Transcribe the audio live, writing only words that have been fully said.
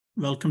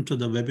Welcome to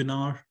the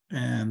webinar,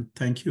 and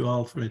thank you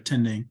all for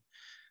attending.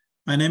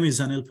 My name is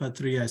Anil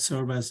Patri. I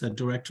serve as the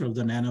Director of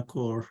the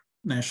NanoCore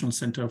National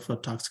Center for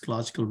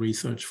Toxicological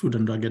Research, Food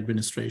and Drug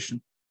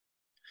Administration.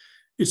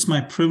 It's my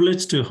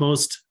privilege to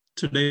host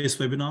today's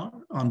webinar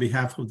on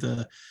behalf of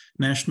the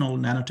National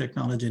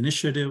Nanotechnology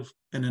Initiative,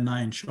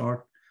 NNI in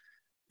short.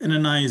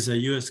 NNI is a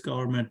US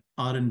government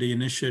R&D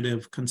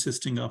initiative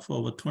consisting of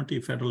over 20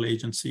 federal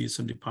agencies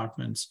and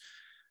departments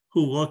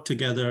who work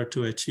together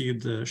to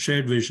achieve the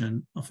shared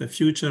vision of a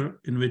future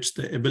in which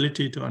the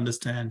ability to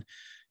understand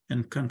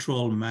and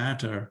control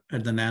matter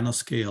at the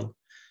nanoscale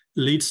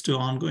leads to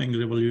ongoing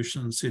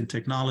revolutions in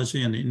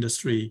technology and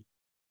industry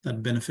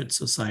that benefit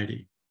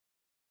society.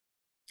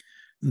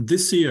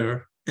 This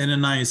year,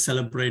 NNI is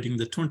celebrating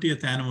the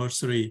 20th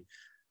anniversary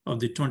of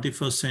the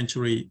 21st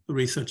Century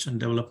Research and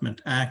Development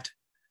Act.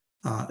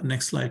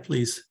 Next slide,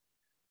 please.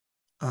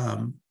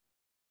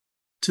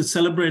 To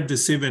celebrate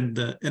this event,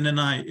 the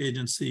NNI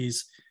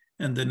agencies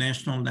and the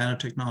National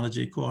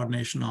Nanotechnology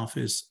Coordination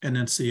Office,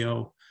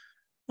 NNCO,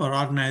 are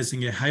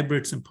organizing a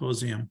hybrid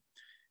symposium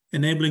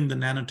enabling the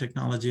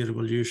nanotechnology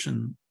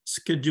revolution,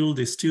 scheduled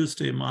this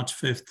Tuesday, March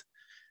 5th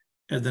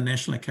at the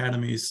National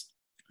Academies,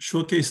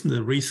 showcasing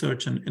the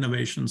research and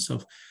innovations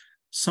of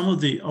some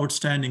of the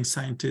outstanding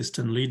scientists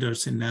and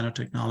leaders in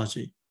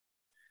nanotechnology.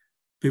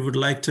 We would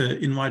like to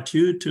invite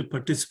you to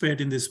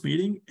participate in this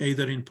meeting,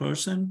 either in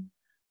person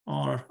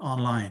or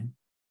online.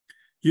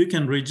 You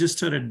can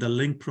register at the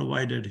link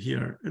provided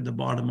here at the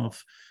bottom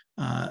of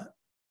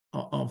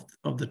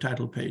the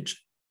title page.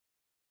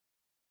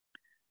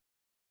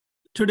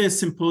 Today's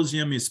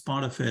symposium is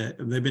part of a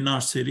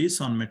webinar series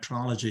on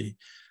metrology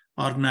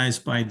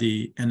organized by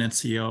the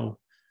NNCO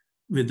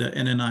with the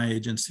NNI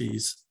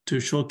agencies to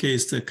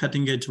showcase the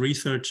cutting-edge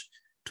research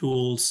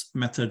tools,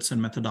 methods,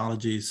 and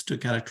methodologies to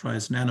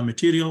characterize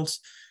nanomaterials,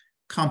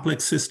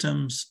 complex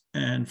systems,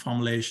 and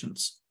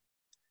formulations.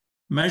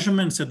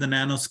 Measurements at the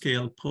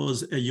nanoscale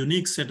pose a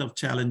unique set of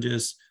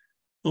challenges,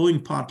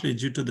 owing partly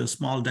due to the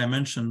small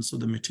dimensions of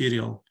the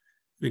material,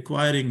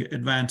 requiring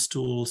advanced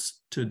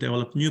tools to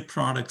develop new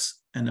products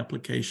and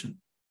application.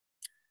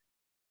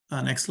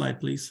 Next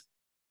slide, please.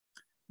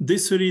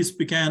 This series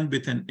began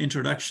with an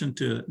introduction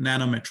to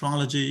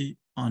nanometrology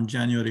on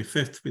January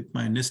 5th with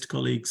my NIST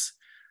colleagues,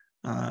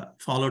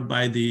 followed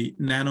by the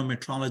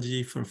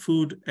nanometrology for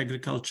food,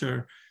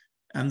 agriculture,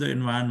 and the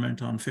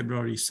environment on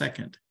February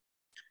 2nd.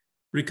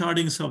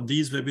 Recordings of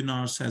these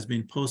webinars has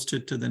been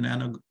posted to the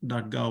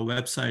nano.gov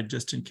website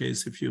just in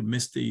case if you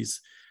missed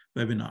these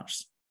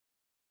webinars.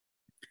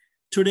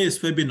 Today's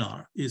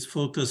webinar is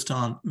focused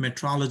on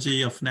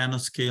metrology of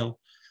nanoscale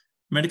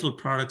medical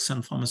products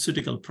and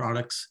pharmaceutical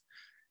products.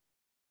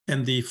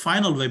 And the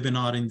final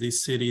webinar in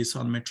this series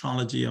on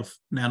metrology of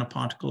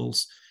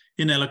nanoparticles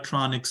in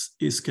electronics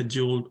is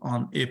scheduled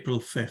on April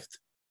 5th.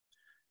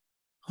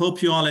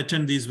 Hope you all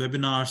attend these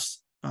webinars.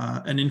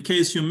 And in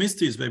case you missed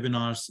these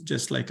webinars,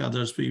 just like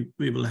others, we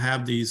will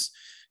have these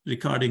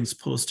recordings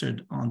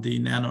posted on the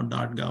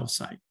nano.gov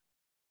site.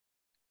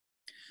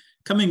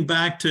 Coming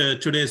back to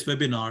today's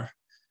webinar,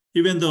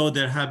 even though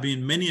there have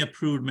been many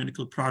approved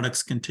medical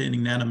products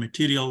containing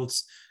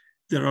nanomaterials,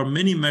 there are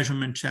many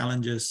measurement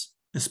challenges,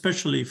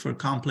 especially for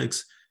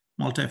complex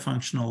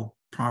multifunctional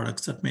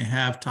products that may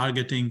have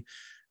targeting,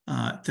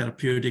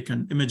 therapeutic,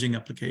 and imaging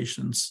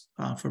applications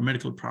for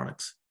medical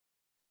products.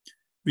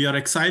 We are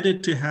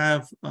excited to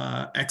have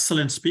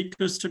excellent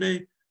speakers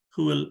today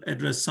who will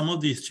address some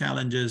of these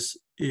challenges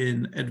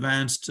in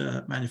advanced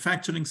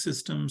manufacturing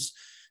systems,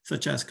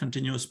 such as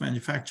continuous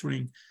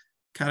manufacturing,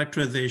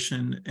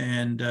 characterization,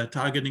 and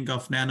targeting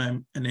of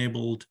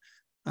nano-enabled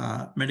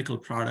medical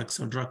products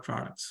or drug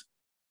products.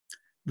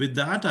 With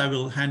that, I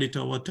will hand it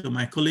over to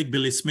my colleague,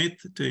 Billy Smith,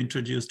 to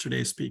introduce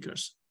today's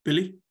speakers.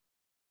 Billy?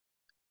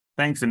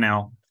 Thanks,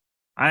 Anil.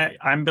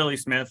 I'm Billy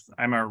Smith.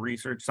 I'm a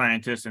research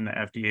scientist in the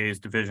FDA's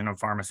Division of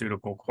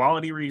Pharmaceutical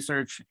Quality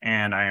Research,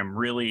 and I am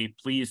really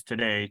pleased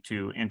today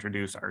to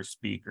introduce our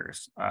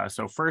speakers.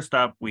 So first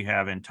up, we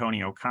have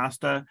Antonio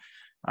Costa.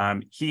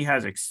 He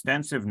has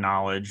extensive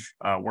knowledge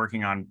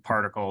working on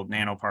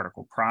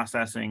nanoparticle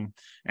processing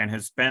and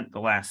has spent the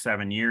last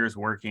 7 years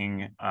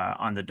working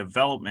on the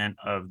development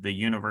of the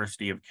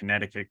University of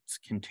Connecticut's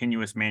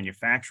continuous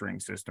manufacturing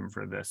system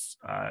for this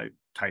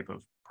type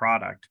of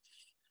product.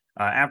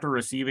 After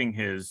receiving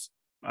his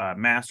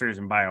master's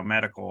in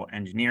biomedical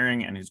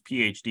engineering and his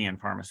PhD in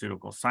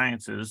pharmaceutical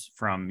sciences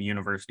from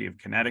University of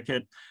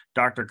Connecticut,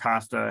 Dr.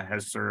 Costa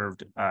has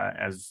served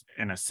as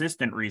an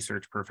assistant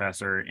research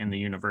professor in the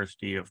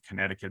University of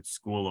Connecticut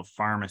School of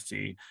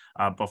Pharmacy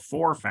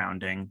before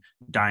founding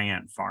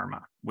Diant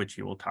Pharma, which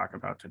he will talk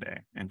about today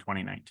in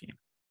 2019.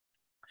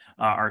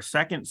 Our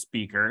second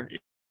speaker is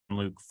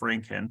Luke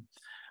Franken.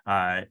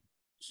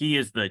 He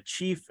is the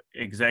Chief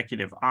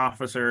Executive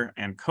Officer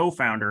and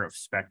co-founder of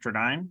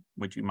Spectrodyne,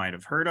 which you might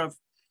have heard of.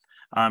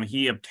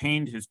 He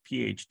obtained his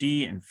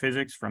PhD in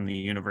physics from the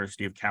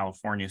University of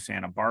California,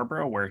 Santa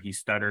Barbara, where he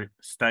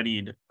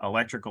studied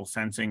electrical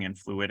sensing and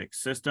fluidic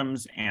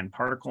systems and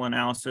particle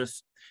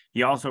analysis.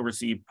 He also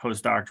received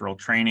postdoctoral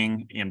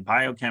training in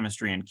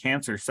biochemistry and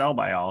cancer cell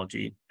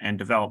biology and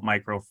developed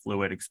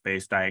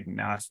microfluidics-based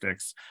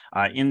diagnostics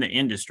in the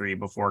industry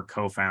before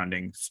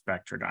co-founding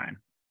Spectrodyne.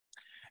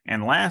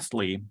 And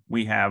lastly,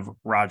 we have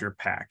Roger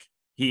Pack.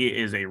 He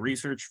is a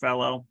research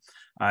fellow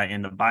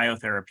in the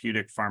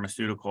biotherapeutic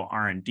pharmaceutical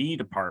R&D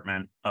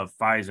department of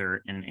Pfizer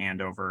in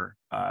Andover,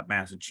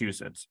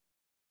 Massachusetts.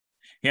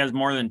 He has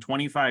more than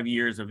 25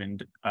 years of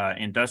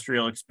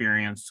industrial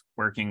experience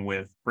working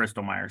with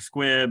Bristol Myers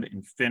Squibb,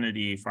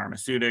 Infinity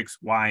Pharmaceutics,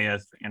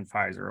 Wyeth, and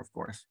Pfizer, of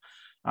course.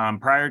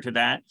 Prior to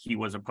that, he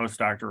was a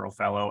postdoctoral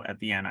fellow at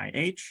the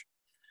NIH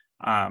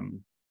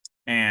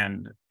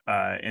and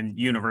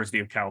University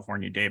of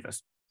California,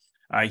 Davis.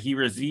 He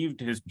received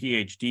his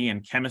PhD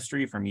in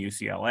chemistry from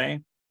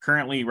UCLA.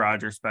 Currently,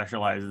 Roger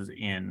specializes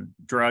in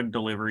drug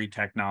delivery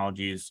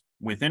technologies.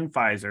 Within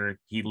Pfizer,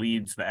 he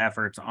leads the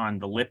efforts on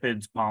the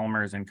lipids,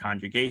 polymers, and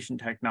conjugation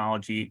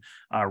technology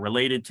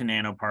related to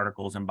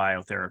nanoparticles and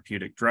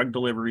biotherapeutic drug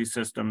delivery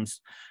systems.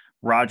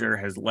 Roger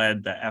has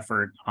led the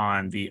effort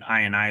on the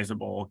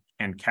ionizable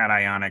and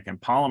cationic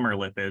and polymer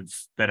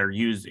lipids that are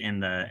used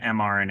in the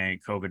mRNA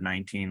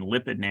COVID-19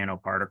 lipid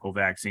nanoparticle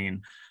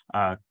vaccine,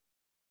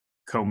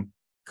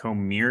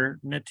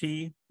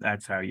 Comirnaty,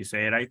 that's how you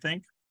say it, I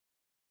think.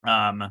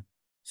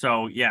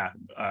 So yeah,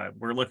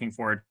 we're looking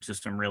forward to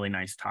some really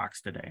nice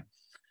talks today.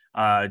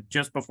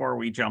 Just before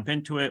we jump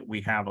into it,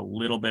 we have a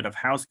little bit of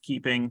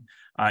housekeeping.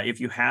 If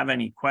you have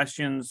any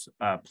questions,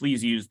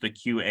 please use the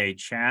QA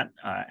chat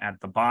at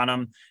the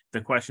bottom.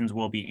 The questions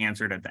will be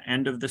answered at the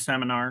end of the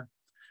seminar.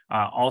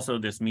 Also,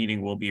 this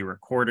meeting will be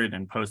recorded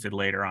and posted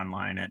later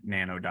online at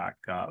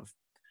nano.gov.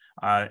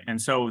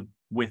 And so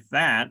with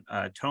that,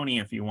 Tony,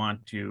 if you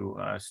want to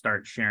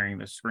start sharing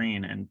the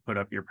screen and put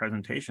up your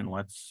presentation,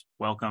 let's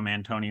welcome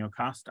Antonio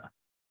Costa.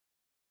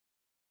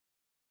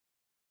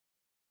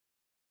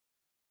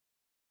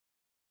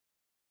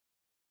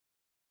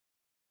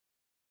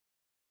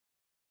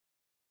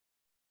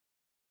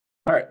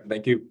 All right,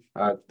 thank you.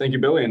 Thank you,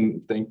 Billy,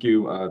 and thank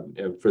you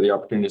for the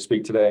opportunity to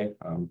speak today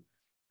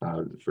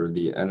for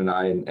the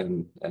NNI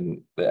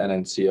and the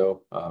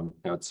NNCO.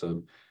 It's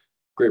a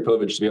great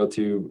privilege to be able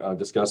to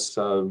discuss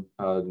our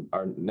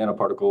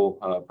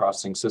nanoparticle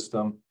processing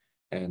system,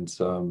 and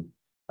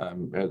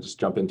I'll just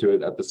jump into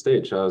it at this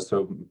stage.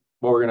 So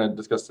what we're going to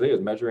discuss today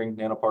is measuring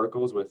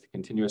nanoparticles with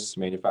continuous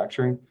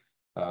manufacturing.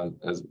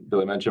 As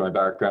Billy mentioned, my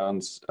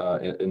background's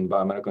in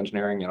biomedical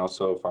engineering and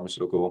also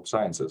pharmaceutical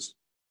sciences.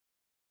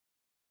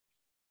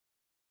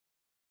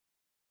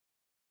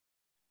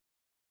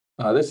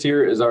 This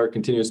here is our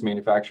continuous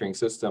manufacturing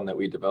system that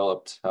we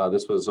developed.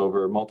 This was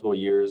over multiple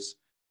years.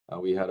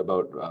 We had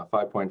about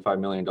 $5.5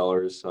 million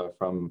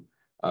from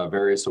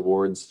various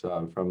awards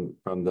from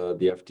the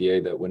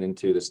FDA that went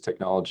into this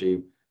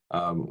technology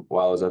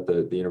while I was at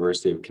the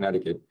University of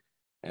Connecticut.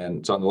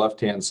 And so on the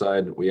left-hand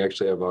side, we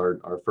actually have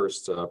our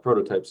first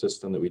prototype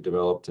system that we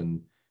developed,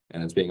 and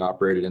it's being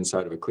operated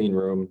inside of a clean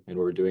room, and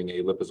we're doing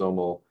a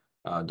liposomal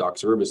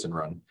doxorubicin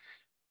run.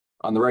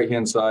 On the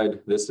right-hand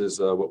side, this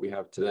is what we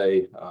have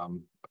today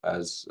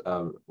as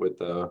with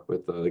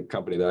the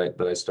company that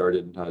I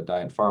started,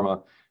 Diant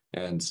Pharma,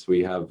 and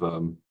we have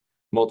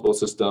multiple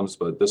systems,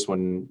 but this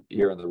one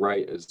here on the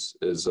right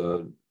is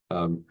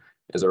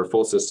our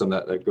full system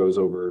that goes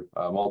over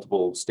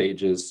multiple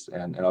stages,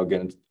 and I'll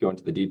go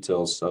into the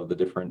details of the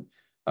different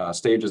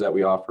stages that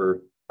we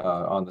offer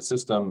on the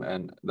system,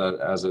 and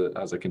that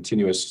as a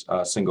continuous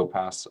single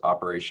pass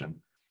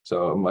operation.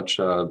 So a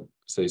much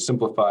say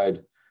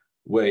simplified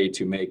way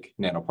to make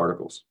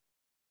nanoparticles.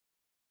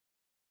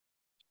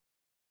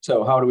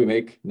 So how do we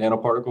make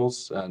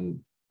nanoparticles? And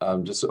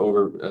just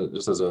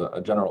as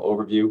a general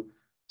overview.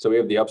 So we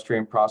have the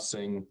upstream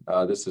processing.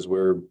 This is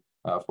where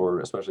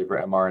especially for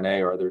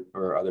mRNA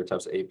or other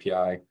types of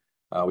API,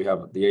 we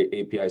have the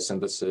API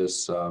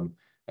synthesis,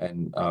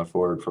 and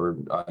for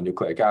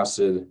nucleic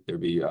acid,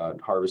 there'd be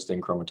harvesting,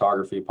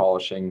 chromatography,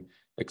 polishing,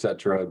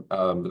 etc.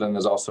 But then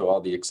there's also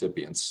all the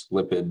excipients,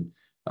 lipid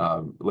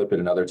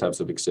and other types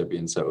of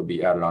excipients that would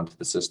be added onto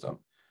the system.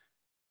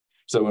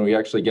 So when we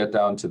actually get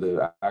down to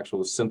the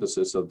actual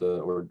synthesis of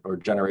or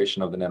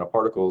generation of the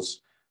nanoparticles,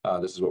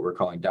 this is what we're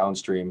calling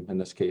downstream. In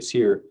this case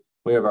here,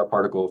 we have our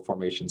particle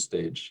formation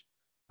stage.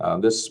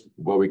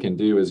 What we can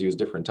do is use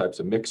different types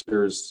of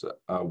mixers.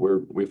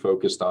 We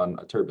focused on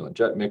a turbulent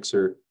jet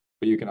mixer,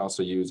 but you can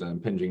also use an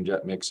impinging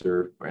jet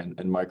mixer and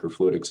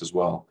microfluidics as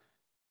well.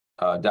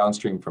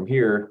 Downstream from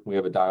here, we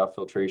have a dial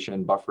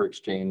filtration buffer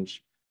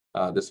exchange.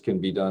 This can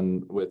be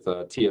done with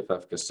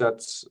TFF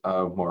cassettes,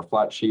 more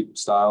flat sheet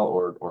style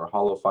or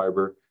hollow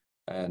fiber.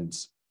 And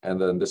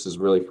then this is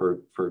really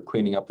for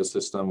cleaning up the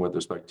system with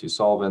respect to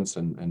solvents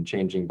and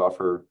changing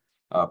buffer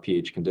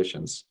pH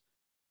conditions.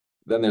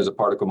 Then there's a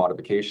particle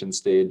modification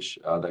stage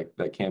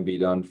that can be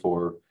done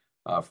for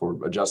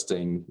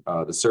adjusting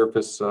the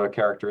surface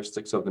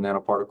characteristics of the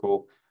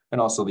nanoparticle. and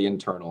also the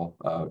internal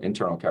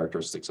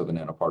characteristics of the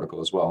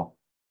nanoparticle as well.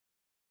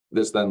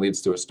 This then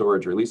leads to a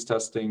storage release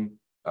testing,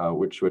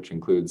 which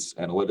includes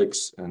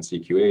analytics and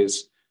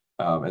CQAs,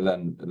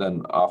 and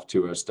then off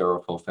to a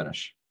sterile fill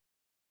finish.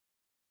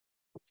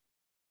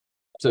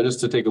 So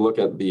just to take a look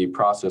at the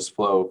process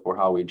flow for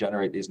how we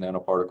generate these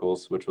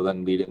nanoparticles, which will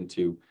then lead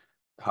into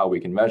how we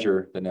can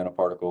measure the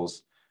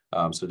nanoparticles.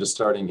 So just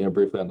starting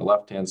briefly on the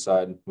left-hand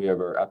side, we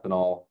have our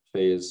ethanol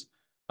phase,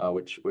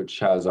 which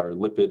has our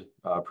lipid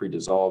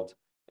pre-dissolved,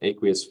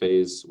 aqueous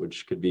phase,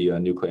 which could be a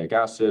nucleic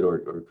acid or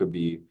it could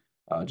be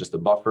just a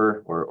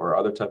buffer or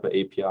other type of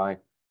API.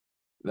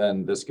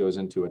 Then this goes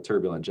into a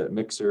turbulent jet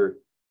mixer,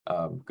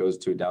 goes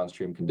to a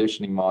downstream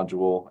conditioning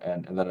module,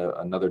 and then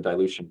another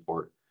dilution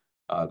port.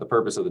 The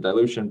purpose of the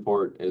dilution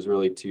port is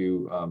really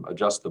to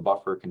adjust the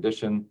buffer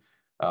condition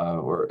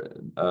or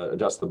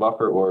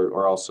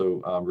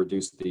also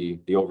reduce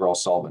the overall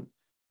solvent,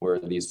 where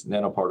these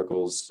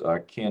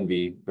nanoparticles can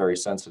be very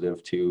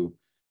sensitive to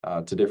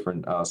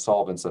different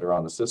solvents that are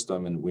on the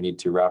system, and we need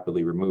to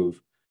rapidly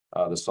remove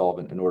the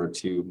solvent in order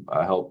to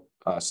help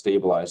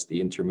stabilize the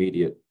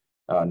intermediate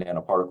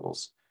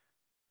nanoparticles.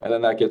 And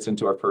then that gets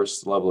into our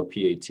first level of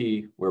PAT,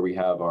 where we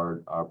have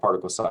our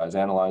particle size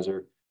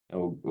analyzer,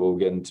 and we'll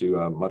get into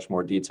much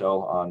more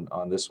detail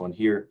on this one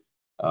here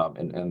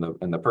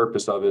and the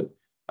purpose of it.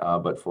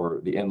 But for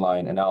the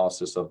inline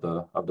analysis of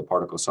the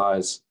particle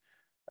size,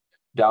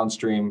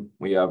 downstream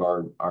we have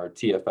our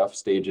TFF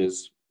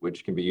stages,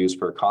 which can be used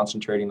for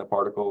concentrating the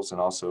particles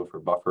and also for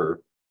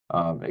buffer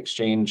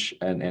exchange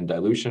and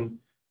dilution,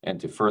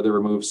 and to further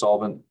remove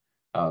solvent.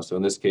 So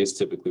in this case,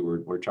 typically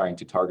we're trying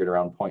to target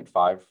around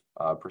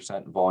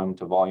 0.5% volume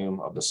to volume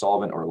of the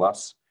solvent or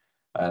less.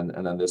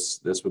 And then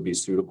this would be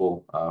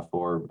suitable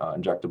for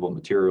injectable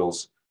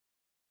materials.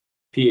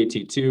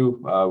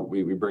 PAT2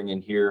 we bring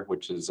in here,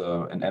 which is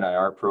an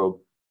NIR probe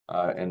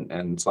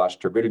and /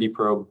 turbidity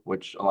probe,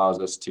 which allows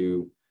us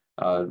to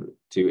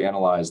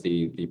analyze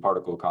the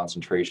particle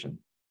concentration.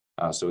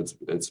 So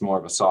it's more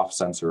of a soft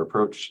sensor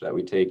approach that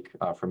we take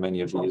for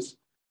many of these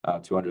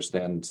to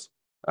understand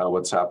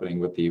what's happening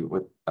for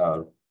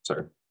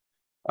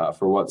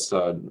what's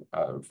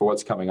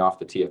coming off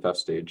the TFF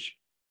stage.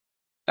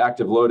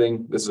 Active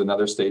loading, this is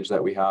another stage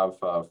that we have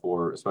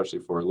especially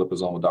for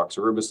liposomal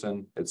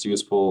doxorubicin. It's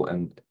useful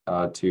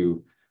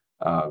to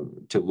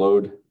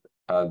load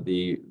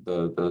the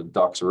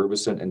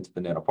doxorubicin into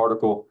the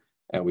nanoparticle,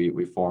 and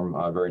we form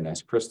very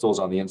nice crystals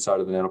on the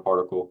inside of the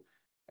nanoparticle.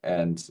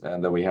 And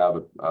then we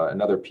have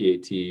another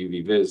PAT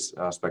UV vis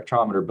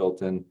spectrometer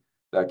built in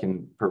that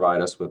can provide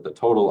us with the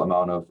total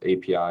amount of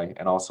API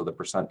and also the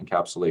percent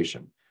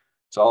encapsulation.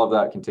 So all of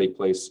that can take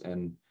place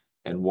in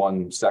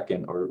 1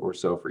 second or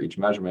so for each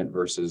measurement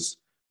versus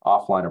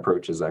offline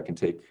approaches that can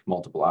take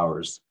multiple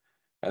hours.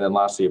 And then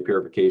lastly, a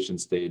purification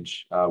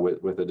stage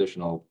with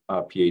additional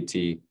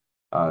PAT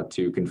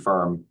to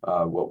confirm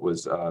what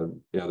was the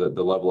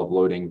level of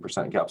loading,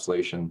 percent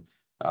encapsulation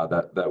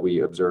that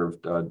we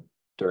observed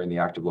during the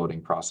active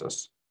loading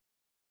process.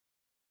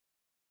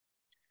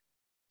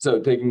 So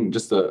taking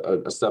just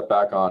a step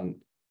back on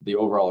the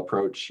overall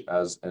approach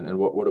and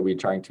what are we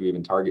trying to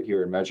even target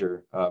here and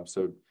measure.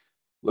 So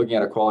looking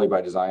at a quality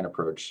by design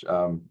approach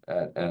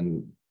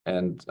and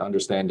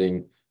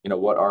understanding,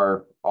 what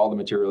are all the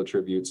material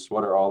attributes,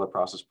 what are all the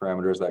process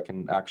parameters that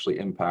can actually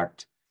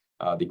impact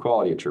the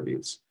quality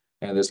attributes.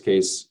 And in this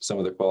case, some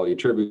of the quality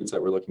attributes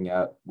that we're looking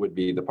at would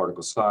be the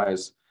particle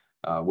size,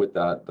 with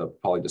that, the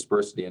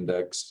polydispersity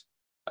index,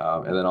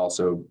 and then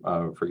also,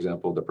 for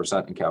example, the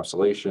percent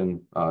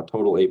encapsulation,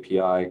 total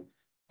API,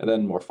 and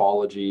then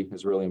morphology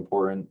is really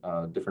important.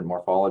 Different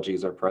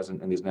morphologies are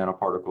present in these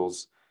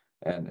nanoparticles,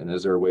 and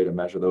is there a way to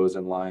measure those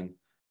in line?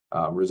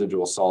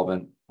 Residual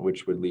solvent,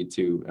 which would lead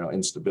to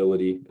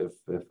instability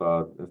if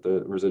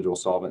the residual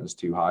solvent is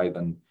too high,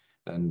 then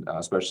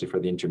especially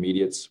for the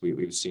intermediates,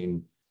 we've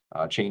seen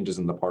changes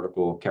in the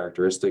particle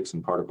characteristics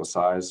and particle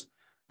size,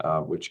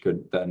 which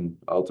could then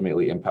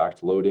ultimately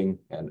impact loading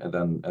and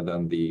then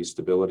the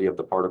stability of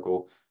the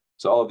particle.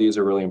 So all of these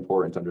are really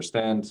important to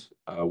understand,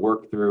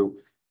 work through,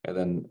 and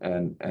then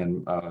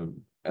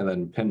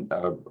pin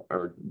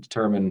or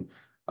determine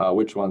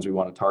which ones we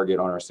want to target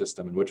on our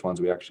system and which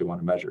ones we actually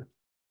want to measure.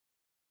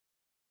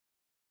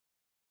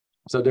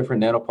 So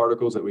different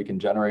nanoparticles that we can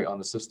generate on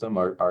the system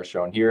are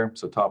shown here.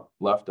 So top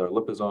left are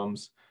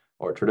liposomes,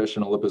 or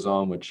traditional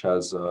liposome, which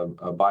has a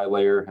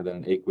bilayer and then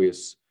an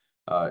aqueous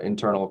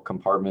internal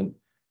compartment.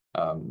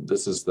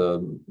 This is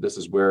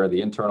where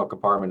the internal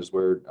compartment is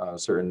where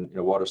certain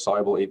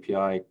water-soluble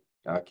API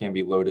can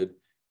be loaded,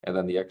 and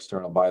then the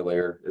external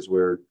bilayer is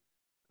where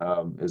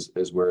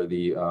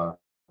the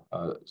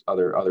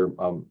other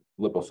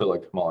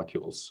lipophilic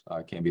molecules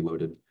can be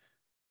loaded.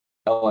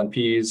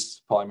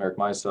 LNPs, polymeric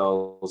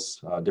micelles,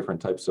 different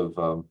types of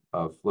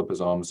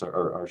liposomes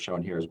are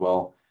shown here as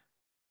well,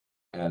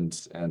 and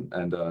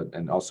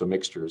also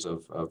mixtures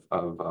of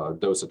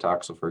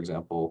docetaxel, for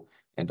example,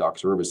 and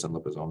doxorubicin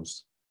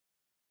liposomes.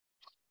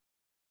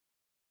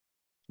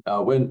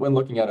 When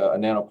looking at a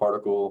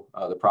nanoparticle,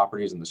 the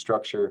properties and the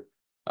structure,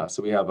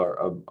 So we have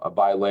a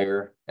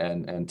bilayer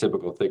and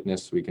typical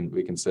thickness we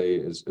can say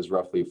is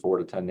roughly 4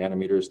 to 10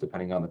 nanometers,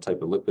 depending on the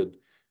type of lipid.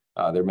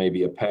 There may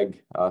be a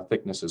peg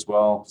thickness as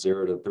well,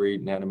 0 to 3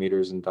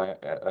 nanometers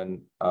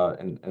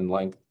in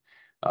length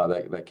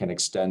that can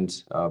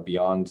extend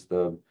beyond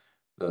the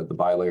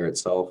bilayer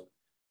itself.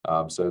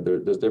 So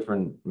there's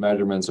different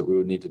measurements that we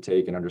would need to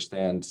take and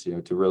understand,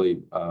 to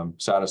really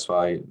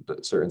satisfy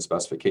certain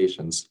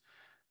specifications.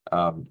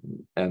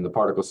 And the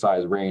particle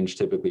size range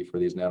typically for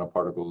these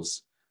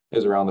nanoparticles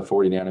is around the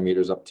 40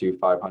 nanometers up to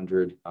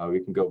 500. We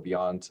can go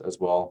beyond as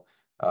well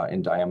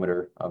in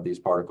diameter of these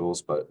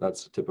particles, but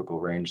that's a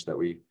typical range that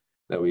we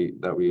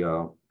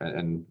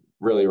and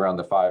really around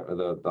the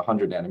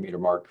 100 nanometer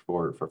mark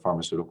for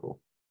pharmaceutical.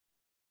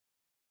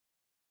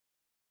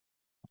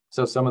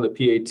 So some of the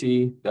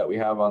PAT that we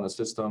have on the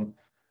system,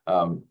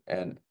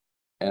 and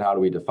how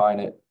do we define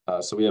it?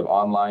 So we have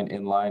online,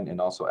 inline,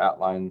 and also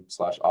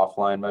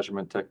at-line/offline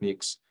measurement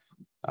techniques.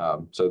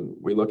 So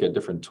we look at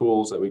different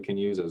tools that we can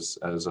use as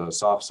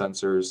soft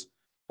sensors,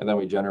 and then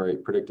we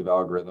generate predictive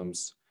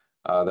algorithms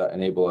that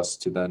enable us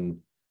to then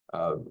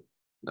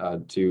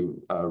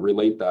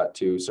relate that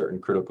to certain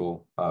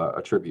critical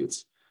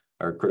attributes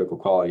or critical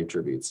quality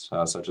attributes,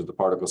 such as the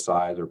particle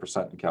size or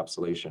percent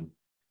encapsulation.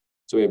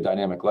 So we have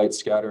dynamic light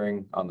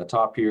scattering on the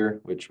top here,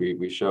 which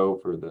we show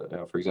for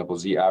for example,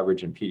 Z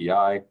average and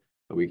PDI.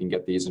 We can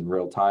get these in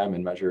real time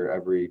and measure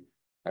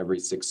every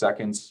 6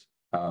 seconds.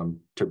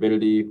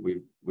 Turbidity,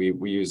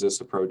 we use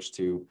this approach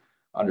to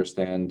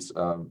understand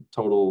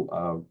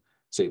total,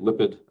 say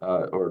lipid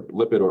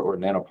or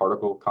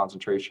nanoparticle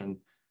concentration,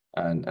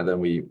 and then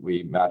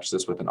we match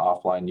this with an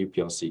offline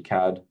UPLC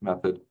CAD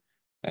method,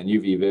 and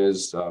UV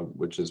Vis,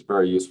 which is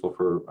very useful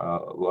for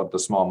a lot of the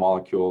small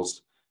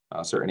molecules,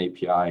 certain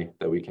API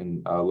that we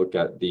can look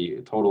at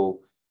the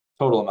total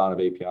amount of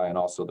API and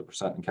also the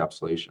percent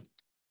encapsulation.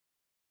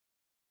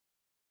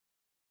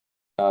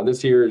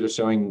 This here is just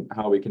showing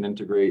how we can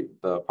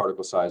integrate the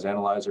particle size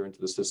analyzer into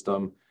the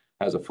system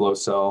as a flow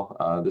cell.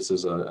 This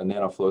is a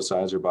nano flow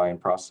sizer by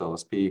Process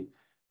LSP,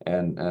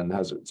 and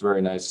it's a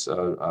very nice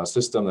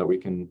system that we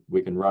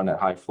can run at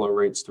high flow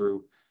rates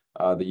through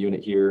the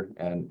unit here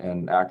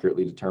and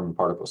accurately determine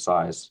particle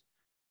size.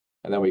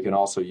 And then we can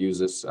also use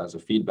this as a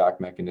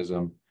feedback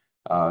mechanism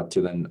to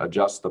then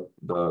adjust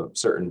the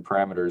certain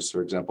parameters,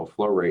 for example,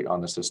 flow rate on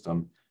the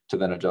system, to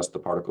then adjust the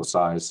particle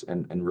size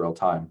in real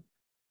time.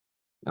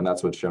 And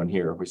that's what's shown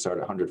here. We start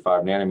at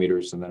 105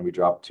 nanometers, and then we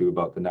drop to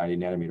about the 90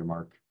 nanometer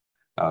mark,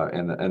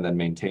 and then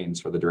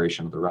maintains for the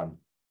duration of the run.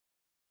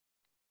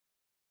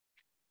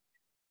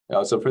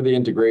 So for the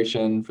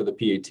integration for the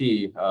PAT,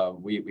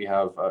 we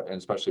have, and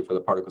especially for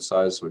the particle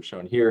size, what's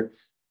shown here,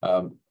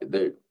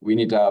 we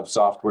need to have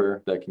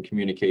software that can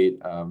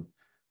communicate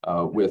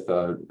with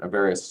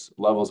various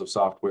levels of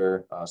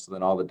software. So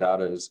then all the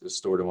data is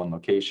stored in one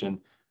location.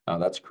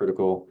 That's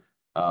critical.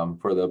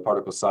 For the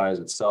particle size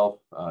itself,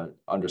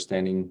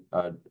 understanding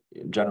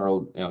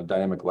general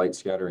dynamic light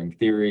scattering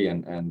theory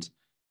and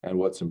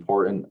what's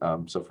important.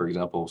 So for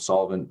example,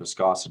 solvent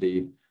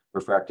viscosity,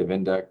 refractive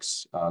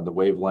index, the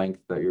wavelength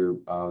that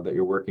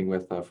you're working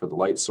with for the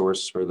light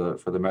source for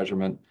the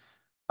measurement.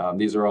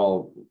 These are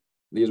all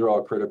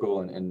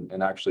critical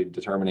in actually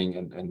determining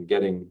and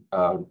getting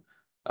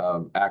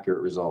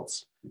accurate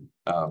results.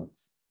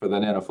 For the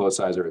nano flow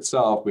sizer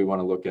itself, we want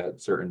to look at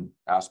certain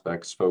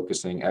aspects,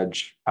 focusing,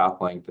 edge,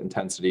 path length,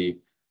 intensity.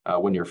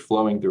 When you're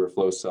flowing through a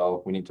flow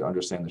cell, we need to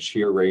understand the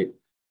shear rate.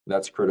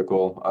 That's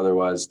critical.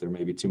 Otherwise, there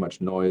may be too much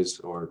noise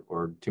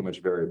or too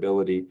much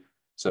variability.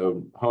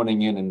 So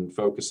honing in and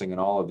focusing on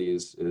all of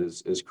these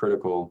is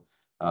critical,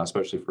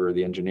 especially for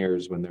the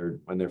engineers when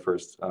they're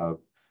first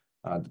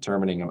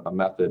determining a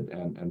method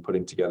and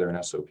putting together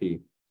an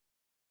SOP.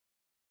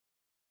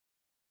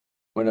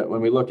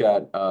 When we look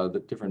at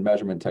the different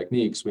measurement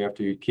techniques, we have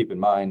to keep in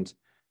mind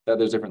that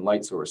there's different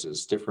light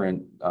sources,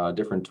 different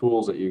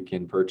tools that you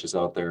can purchase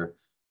out there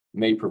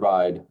may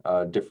provide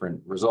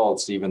different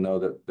results, even though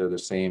that they're the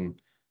same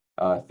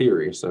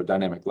theory. So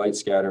dynamic light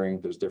scattering,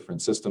 there's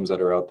different systems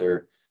that are out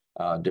there,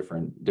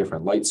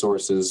 different light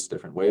sources,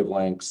 different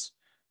wavelengths,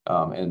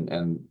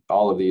 and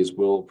all of these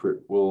will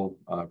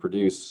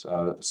produce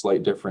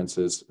slight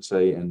differences,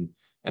 say in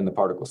the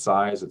particle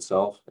size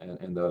itself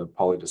and the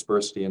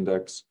polydispersity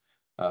index.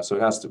 So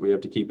we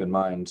have to keep in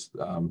mind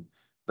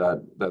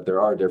that there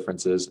are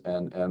differences,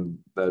 and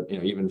that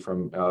even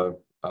from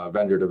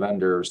vendor to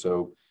vendor.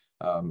 So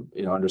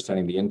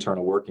understanding the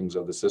internal workings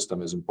of the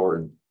system is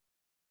important.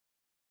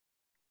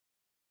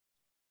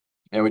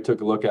 And we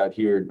took a look at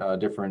here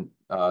different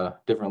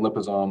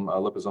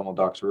liposomal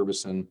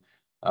doxorubicin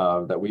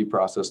that we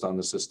processed on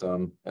the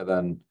system, and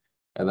then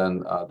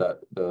that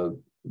the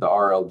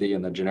RLD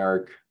and the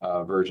generic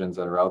versions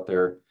that are out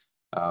there.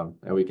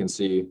 And we can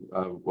see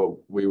what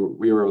we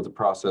were able to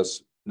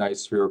process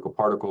nice spherical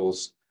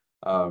particles,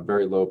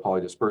 very low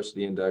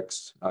polydispersity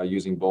index,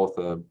 using both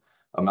a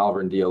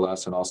Malvern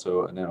DLS and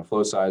also a nano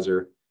flow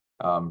sizer.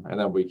 And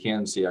then we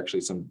can see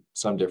actually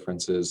some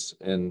differences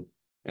in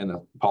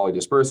the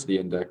polydispersity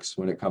index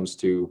when it comes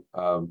to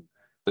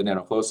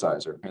nanoflow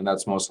sizer, and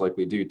that's most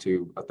likely due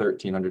to a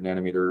 1300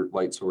 nanometer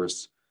light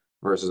source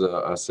versus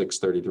a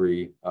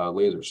 633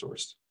 laser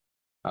source.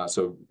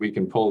 So we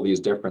can pull these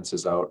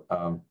differences out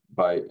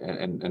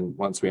and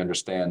once we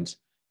understand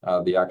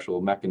the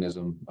actual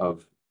mechanism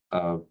of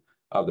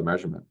the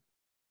measurement.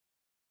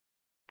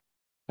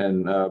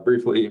 And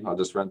briefly, I'll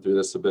just run through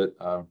this a bit,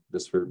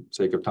 just for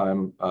sake of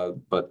time.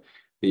 But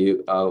we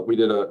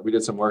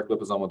did some work,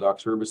 liposomal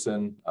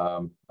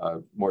doxorubicin,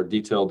 more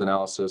detailed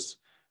analysis,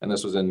 and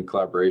this was in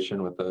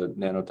collaboration with the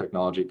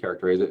Nanotechnology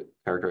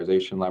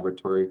Characterization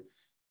Laboratory.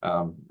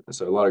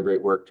 So a lot of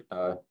great work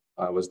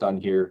was done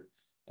here,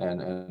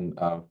 and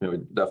we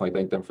definitely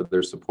thank them for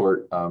their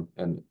support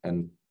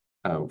and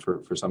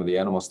for some of the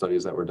animal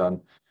studies that were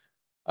done.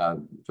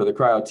 For the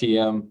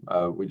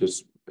cryo-TEM, we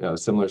just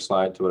similar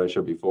slide to what I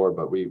showed before,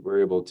 but we were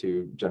able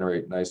to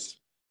generate nice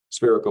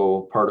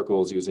spherical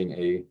particles using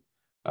a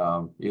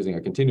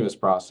continuous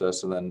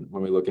process. And then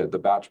when we look at the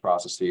batch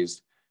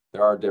processes,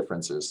 there are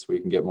differences. We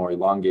can get more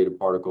elongated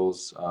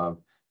particles, and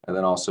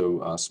then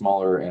also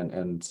smaller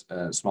and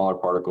smaller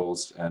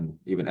particles, and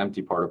even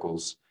empty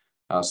particles.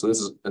 So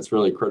it's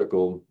really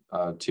critical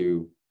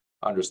to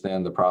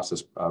understand the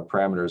process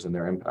parameters and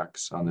their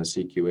impacts on the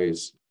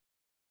CQAs.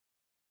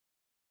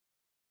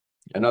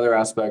 Another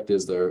aspect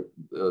is the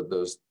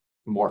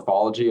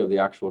morphology of the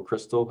actual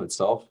crystal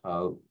itself.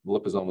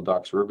 Liposomal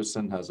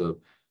doxorubicin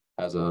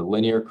has a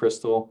linear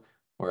crystal,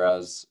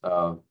 whereas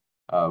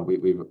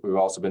we've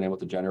also been able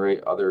to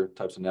generate other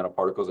types of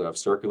nanoparticles that have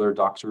circular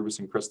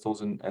doxorubicin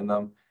crystals in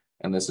them,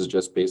 and this is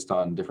just based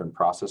on different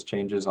process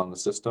changes on the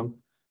system.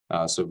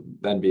 So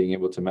then being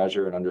able to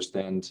measure and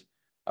understand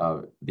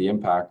the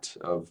impact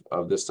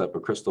of this type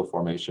of crystal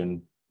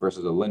formation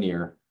versus a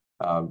linear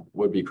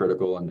would be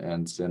critical,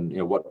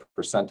 and what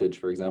percentage,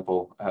 for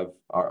example,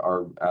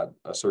 are at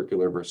a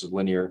circular versus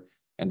linear,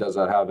 and does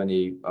that have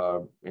any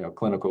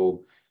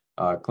clinical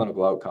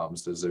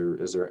outcomes? Is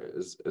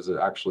it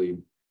actually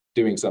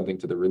doing something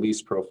to the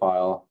release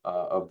profile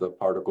of the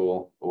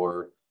particle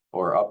or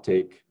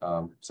uptake?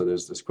 So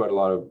there's quite a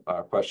lot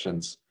of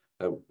questions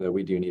that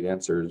we do need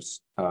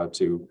answers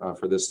to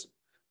for this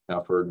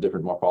for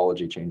different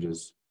morphology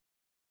changes.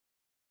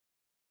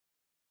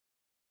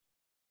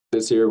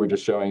 This here, we're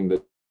just showing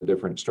the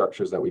different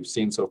structures that we've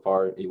seen so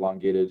far: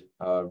 elongated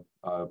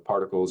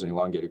particles and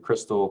elongated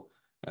crystal,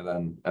 and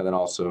then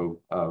also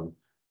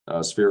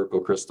spherical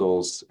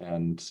crystals,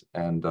 and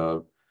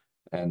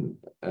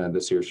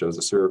this here shows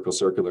a spherical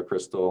circular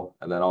crystal,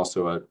 and then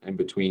also in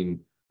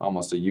between,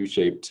 almost a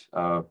U-shaped,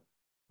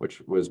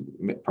 which was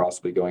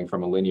possibly going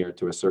from a linear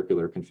to a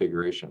circular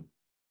configuration.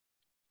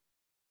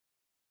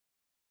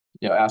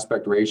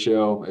 Aspect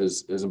ratio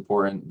is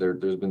important.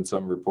 There's been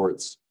some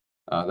reports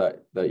that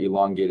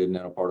elongated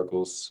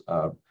nanoparticles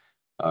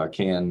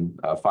can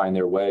find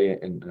their way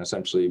and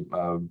essentially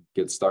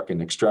get stuck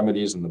in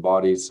extremities in the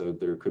body. So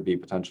there could be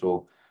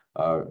potential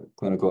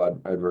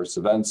clinical adverse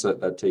events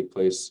that take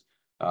place.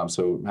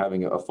 So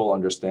having a full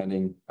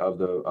understanding of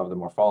the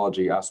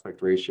morphology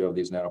aspect ratio of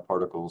these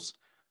nanoparticles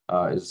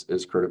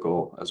is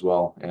critical as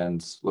well.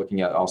 And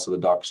looking at also the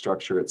dock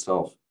structure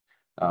itself,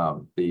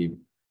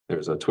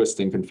 there's a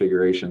twisting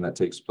configuration that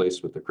takes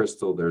place with the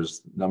crystal.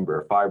 There's number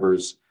of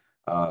fibers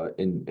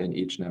in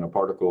each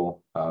nanoparticle.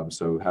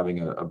 So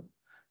having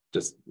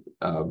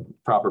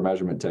proper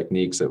measurement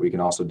techniques that we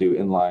can also do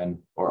inline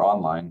or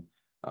online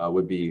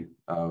would be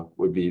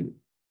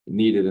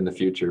needed in the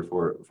future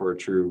for a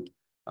true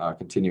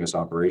continuous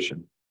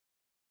operation.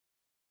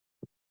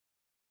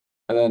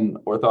 And then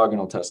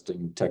orthogonal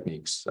testing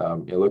techniques.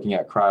 Looking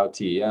at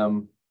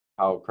cryo-TEM,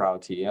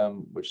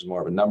 which is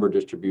more of a number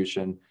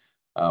distribution.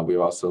 We've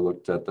also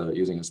looked at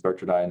using a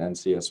spectrodyne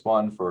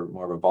NCS1 for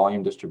more of a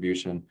volume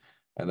distribution,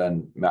 and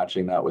then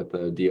matching that with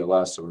the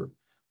DLS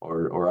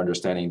or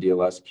understanding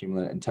DLS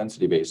cumulative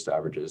intensity-based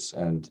averages,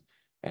 and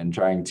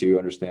trying to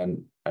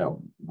understand how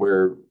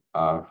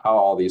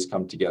all these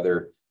come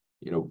together.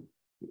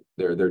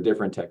 They're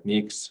different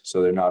techniques,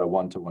 so they're not a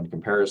one-to-one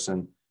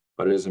comparison,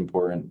 but it is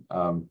important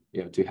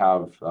to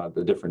have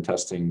the different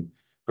testing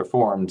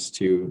performed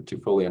to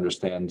fully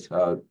understand,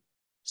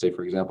 say,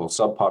 for example,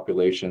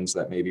 subpopulations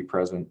that may be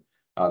present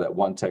that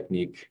one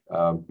technique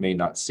may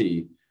not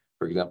see.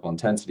 For example,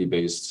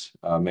 intensity-based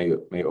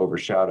may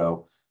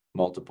overshadow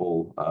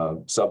multiple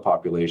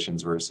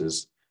subpopulations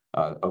versus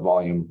a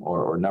volume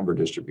or number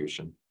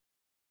distribution.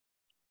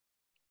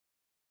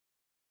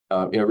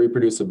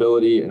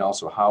 Reproducibility and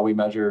also how we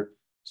measure.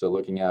 So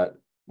looking at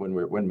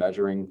when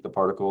measuring the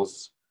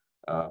particles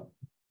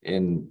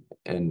in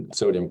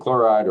sodium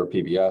chloride or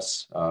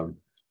PBS,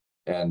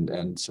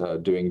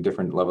 and doing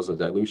different levels of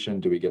dilution,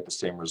 do we get the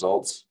same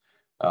results?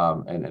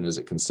 And is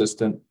it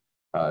consistent?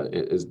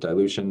 Is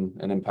dilution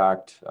an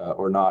impact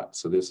or not?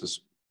 So this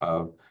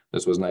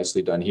was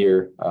nicely done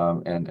here,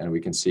 and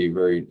we can see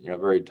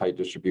very tight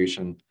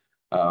distribution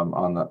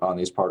on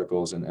these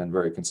particles and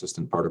very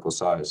consistent particle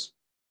size.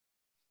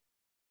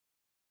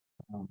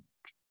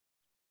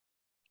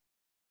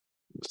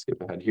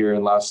 Skip ahead here,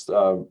 and last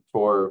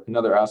for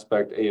another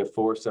aspect,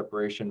 AF4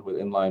 separation with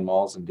inline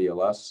mols and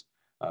DLS.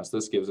 So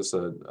this gives us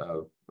a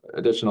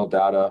additional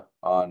data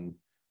on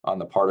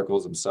the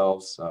particles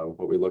themselves.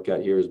 What we look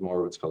at here is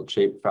more what's called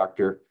shape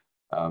factor.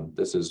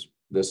 This is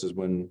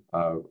when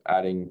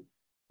adding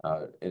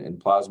in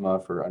plasma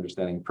for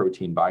understanding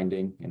protein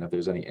binding, and if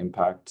there's any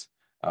impact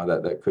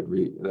that could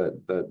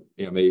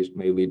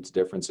may lead to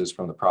differences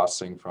from the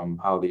processing from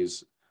how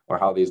these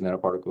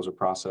nanoparticles are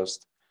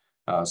processed.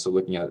 So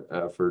looking at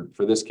for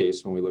this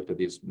case, when we looked at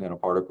these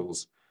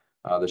nanoparticles,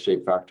 the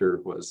shape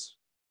factor was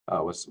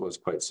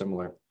quite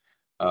similar,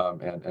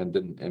 and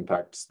didn't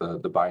impact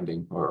the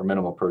binding or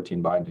minimal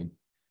protein binding.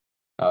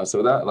 So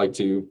with that, I'd like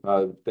to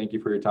thank you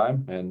for your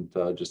time and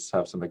just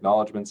have some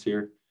acknowledgements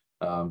here,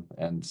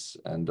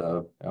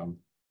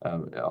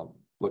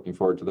 looking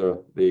forward to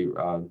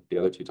the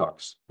other two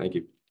talks. Thank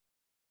you.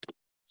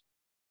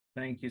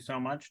 Thank you so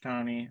much,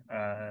 Tony.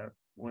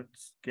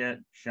 Let's get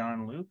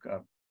Jean-Luc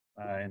up.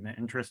 In the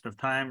interest of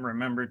time,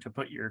 remember to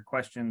put your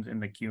questions in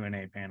the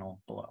Q&A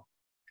panel below.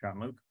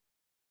 Jean-Luc.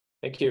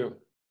 Thank you.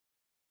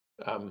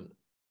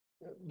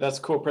 That's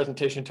a cool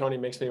presentation, Tony.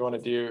 Makes me want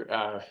to do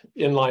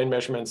inline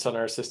measurements on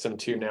our system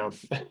too now.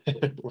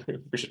 We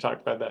should talk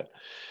about that.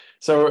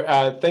 So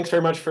thanks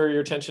very much for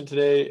your attention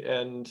today.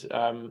 And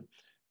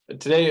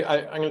today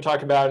I'm going to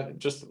talk about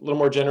just a little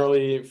more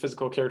generally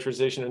physical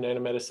characterization in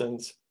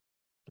nanomedicines,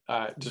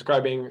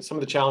 describing some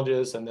of the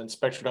challenges and then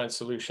Spectrodyne's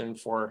solution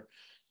for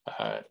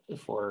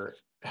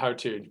how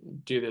to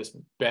do this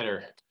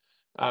better.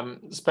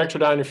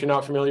 Spectrodyne, if you're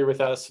not familiar with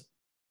us,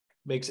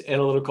 makes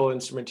analytical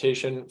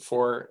instrumentation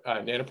for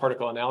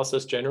nanoparticle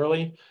analysis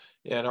generally.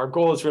 And our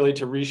goal is really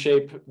to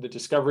reshape the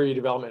discovery,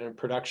 development, and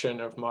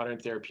production of modern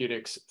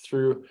therapeutics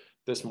through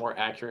this more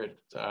accurate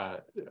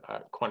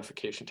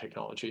quantification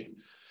technology.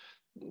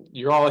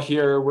 You're all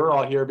here, we're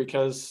all here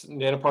because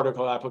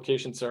nanoparticle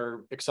applications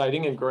are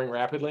exciting and growing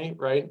rapidly,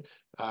 right?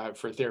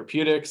 For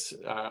therapeutics,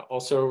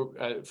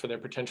 also for their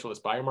potential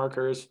as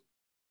biomarkers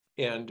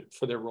and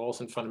for their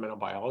roles in fundamental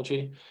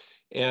biology.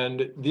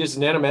 And these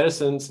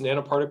nanomedicines,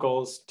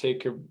 nanoparticles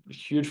take a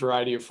huge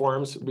variety of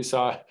forms. We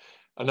saw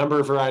a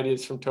number of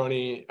varieties from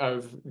Tony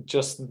of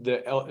just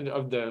the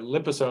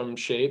liposome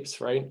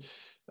shapes, right?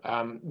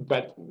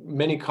 But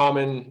many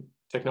common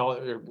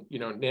technology,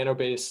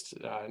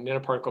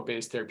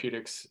 nanoparticle-based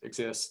therapeutics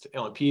exist: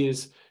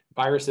 LNPs,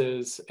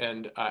 viruses,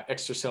 and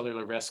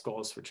extracellular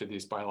vesicles, which are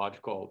these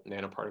biological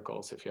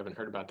nanoparticles, if you haven't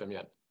heard about them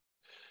yet.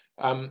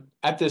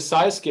 At this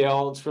size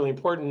scale, it's really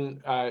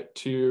important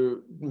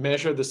to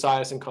measure the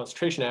size and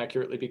concentration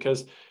accurately,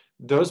 because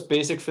those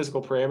basic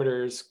physical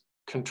parameters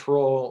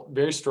control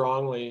very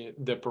strongly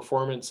the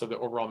performance of the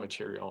overall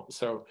material.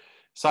 So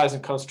size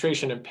and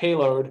concentration and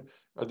payload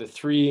are the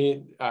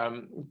three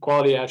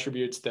quality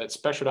attributes that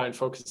Spectrodyne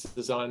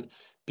focuses on,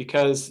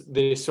 because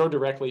they so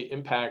directly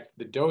impact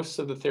the dose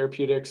of the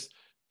therapeutics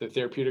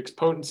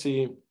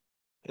potency,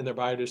 and their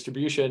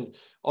biodistribution.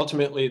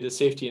 Ultimately, the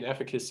safety and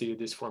efficacy of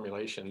these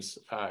formulations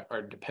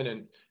are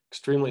dependent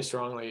extremely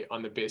strongly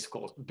on the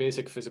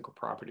basic physical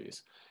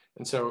properties.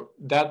 And so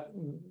that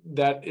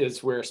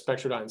is where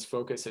Spectrodyne's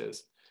focus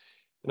is.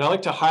 And I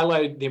like to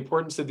highlight the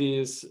importance of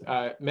these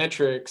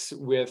metrics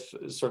with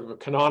sort of a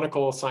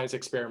canonical science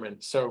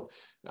experiment. So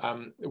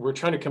we're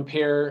trying to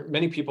compare,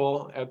 many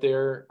people out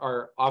there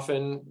are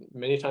often,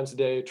 many times a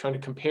day, trying to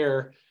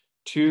compare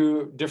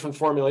two different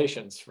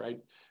formulations,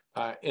 right?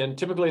 And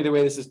typically the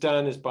way this is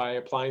done is by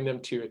applying them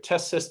to a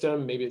test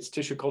system, maybe it's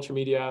tissue culture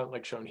media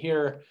like shown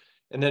here,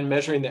 and then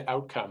measuring the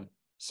outcome.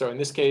 So in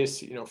this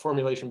case,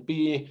 formulation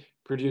B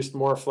produced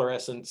more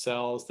fluorescent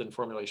cells than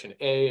formulation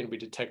A, and we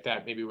detect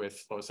that maybe with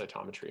flow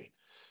cytometry.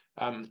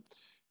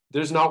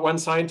 There's not one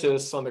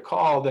scientist on the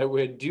call that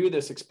would do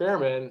this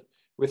experiment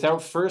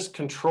without first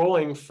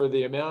controlling for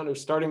the amount of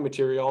starting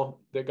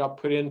material that got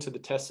put into the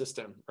test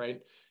system,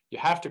 right? You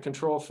have to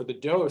control for the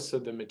dose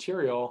of the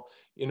material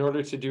in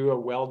order to do a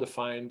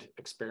well-defined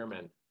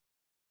experiment.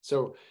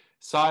 So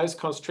size,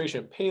 concentration,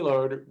 and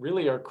payload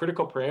really are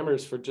critical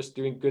parameters for just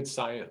doing good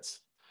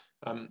science.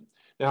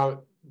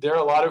 Now, there are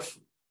a lot of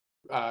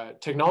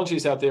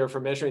technologies out there for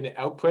measuring the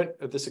output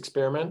of this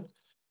experiment,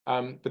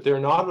 but there are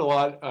not a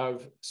lot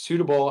of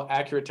suitable,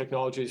 accurate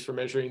technologies for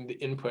measuring the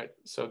input,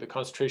 so the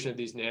concentration of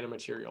these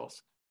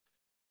nanomaterials.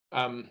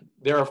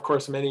 There are, of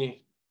course,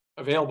 many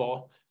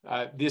available.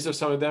 These are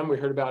some of them. We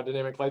heard about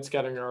dynamic light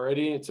scattering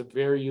already. It's a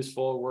very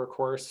useful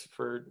workhorse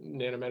for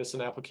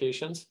nanomedicine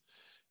applications.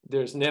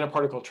 There's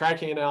nanoparticle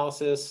tracking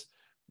analysis.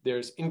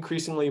 There's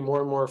increasingly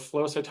more and more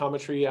flow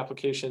cytometry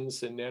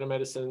applications in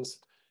nanomedicines.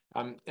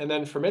 And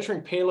then for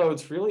measuring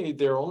payloads, really,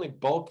 they're only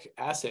bulk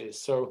assays.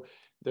 So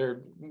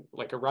they're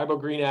like a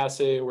ribogreen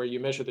assay where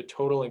you measure the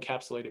total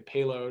encapsulated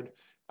payload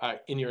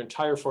in your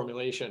entire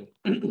formulation.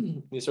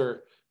 These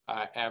are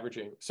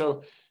averaging.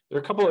 So there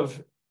are a couple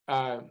of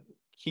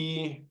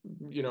key,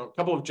 a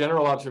couple of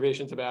general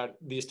observations about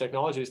these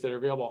technologies that are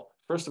available.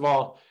 First of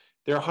all,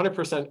 they're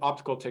 100%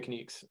 optical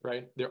techniques,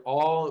 right? They're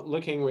all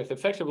looking with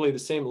effectively the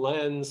same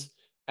lens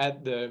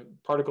at the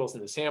particles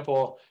in the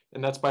sample,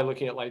 and that's by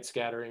looking at light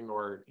scattering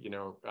or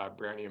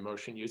Brownian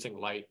motion using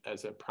light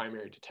as a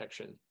primary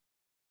detection.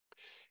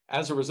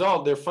 as a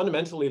result, they're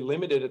fundamentally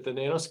limited at the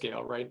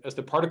nanoscale, right? As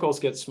the particles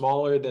get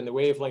smaller than the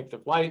wavelength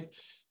of light,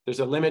 there's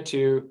a limit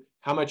to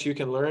how much you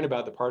can learn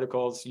about the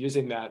particles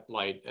using that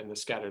light and the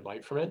scattered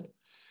light from it.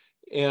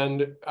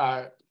 And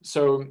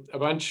so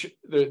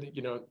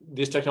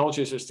these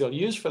technologies are still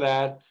used for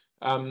that,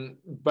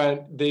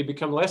 but they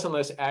become less and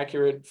less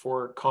accurate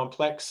for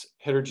complex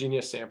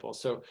heterogeneous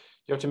samples. So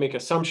you have to make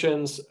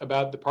assumptions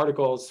about the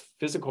particles'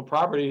 physical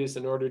properties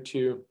in order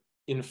to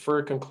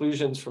infer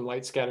conclusions from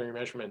light scattering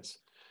measurements.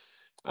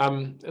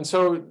 And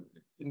so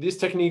these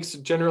techniques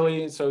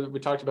generally, so we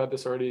talked about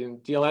this already in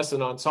DLS,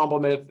 an ensemble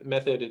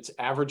method, it's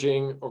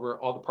averaging over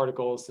all the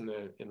particles in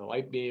the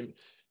light beam.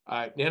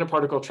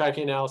 Nanoparticle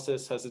tracking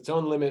analysis has its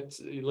own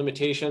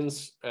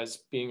limitations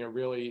as being a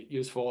really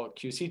useful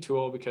QC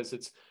tool because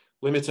its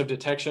limits of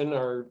detection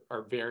are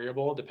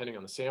variable depending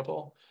on the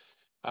sample.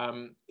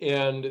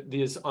 And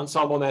these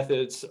ensemble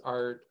methods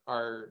are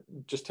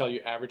just tell you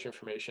average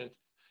information.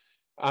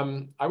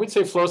 I would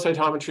say flow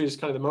cytometry is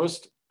kind of the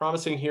most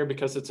promising here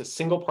because it's a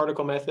single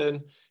particle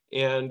method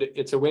and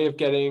it's a way of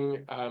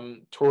getting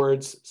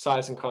towards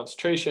size and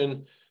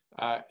concentration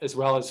as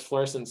well as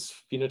fluorescence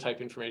phenotype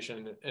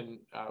information. And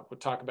we'll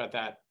talk about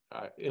that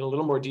in a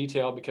little more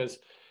detail because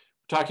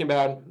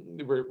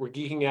we're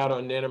geeking out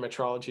on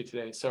nanometrology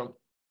today. So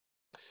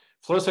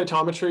flow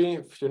cytometry,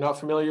 if you're not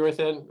familiar with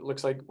it,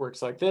 works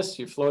like this.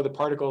 You flow the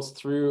particles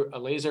through a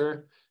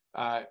laser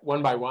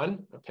one by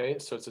one, okay?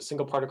 So it's a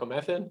single particle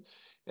method.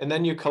 And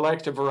then you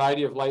collect a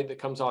variety of light that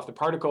comes off the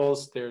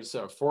particles. There's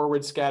a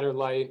forward scatter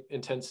light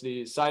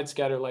intensity, side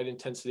scatter light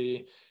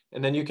intensity,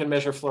 and then you can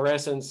measure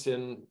fluorescence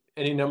in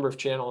any number of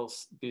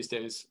channels these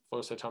days. Flow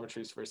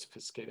cytometry is very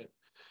sophisticated.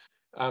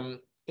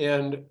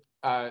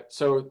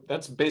 So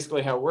that's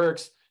basically how it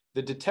works.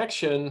 The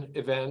detection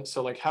event,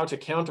 so like how to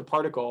count a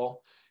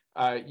particle,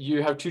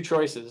 you have two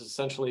choices.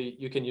 Essentially,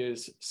 you can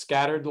use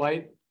scattered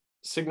light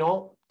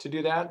signal to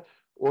do that,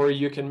 or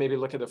you can maybe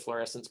look at the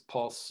fluorescence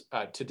pulse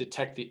to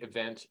detect the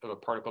event of a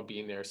particle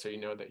being there so you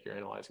know that you're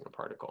analyzing a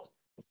particle.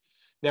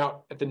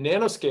 Now, at the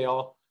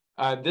nanoscale,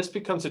 this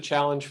becomes a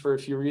challenge for a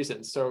few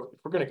reasons. So if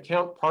we're going to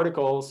count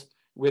particles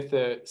with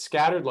the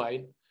scattered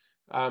light,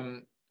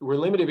 we're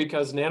limited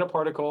because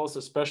nanoparticles,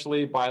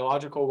 especially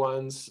biological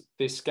ones,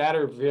 they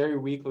scatter very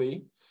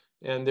weakly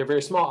and they're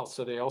very small,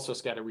 so they also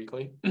scatter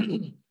weakly.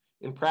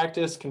 In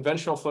practice,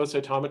 conventional flow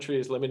cytometry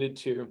is limited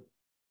to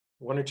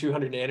 100 or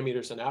 200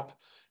 nanometers and up.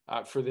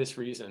 For this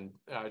reason,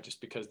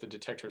 just because the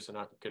detectors are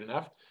not good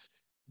enough,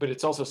 but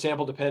it's also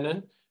sample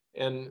dependent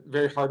and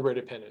very hardware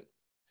dependent.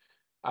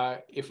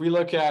 If we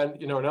look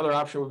at, another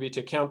option would be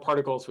to count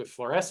particles with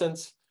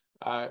fluorescence,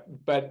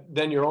 but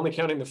then you're only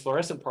counting the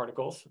fluorescent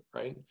particles,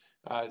 right?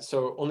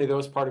 So only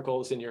those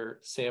particles in your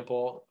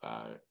sample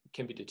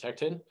can be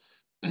detected.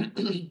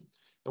 And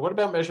what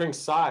about measuring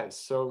size?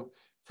 So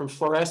from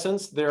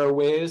fluorescence, there are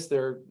ways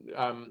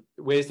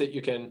that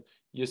you can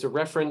use a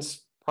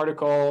reference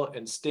particle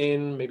and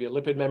stain maybe a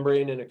lipid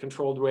membrane in a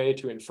controlled way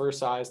to infer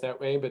size that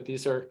way, but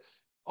these are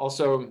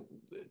also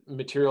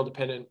material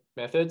dependent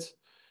methods.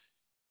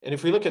 And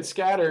if we look at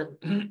scatter,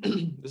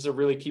 this is a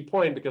really key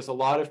point because a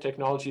lot of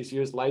technologies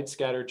use light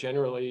scatter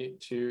generally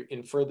to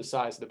infer the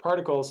size of the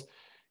particles.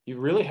 You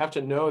really have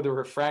to know the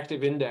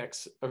refractive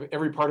index of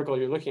every particle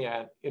you're looking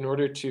at in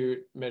order to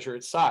measure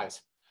its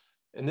size.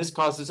 And this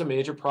causes a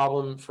major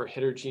problem for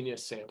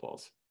heterogeneous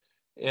samples.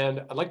 And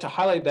I'd like to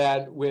highlight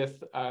that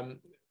with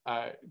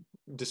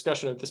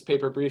discussion of this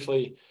paper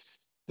briefly.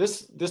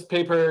 This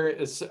paper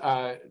is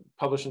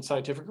published in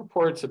Scientific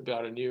Reports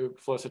about a new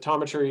flow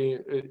cytometry.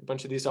 A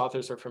bunch of these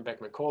authors are from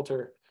Beckman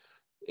Coulter.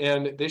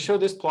 And they show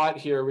this plot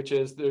here, which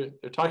is they're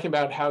talking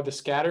about how the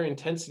scatter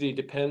intensity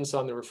depends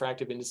on the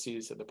refractive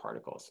indices of the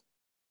particles.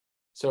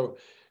 So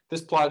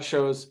this plot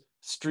shows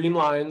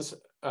streamlines,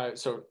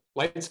 so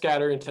light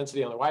scatter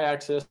intensity on the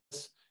y-axis,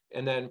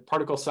 and then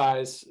particle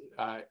size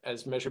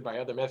as measured by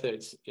other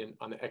methods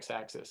on the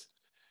x-axis.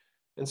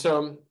 And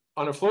so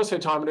on a flow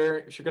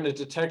cytometer, if you're going to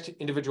detect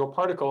individual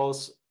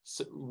particles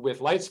with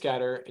light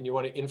scatter and you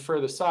want to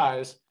infer the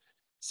size,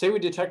 say we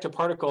detect a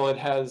particle that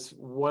has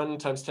 1 ×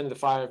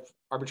 10⁵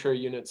 arbitrary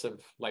units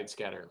of light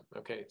scatter.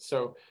 Okay,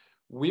 so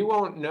we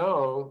won't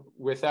know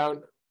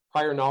without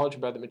prior knowledge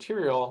about the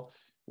material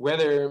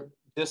whether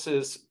this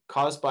is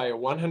caused by a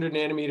 100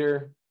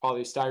 nanometer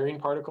polystyrene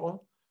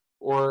particle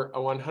or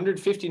a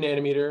 150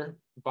 nanometer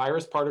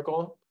virus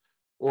particle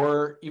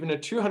or even a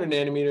 200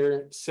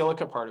 nanometer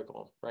silica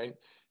particle, right?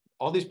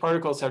 All these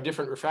particles have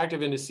different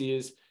refractive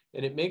indices,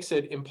 and it makes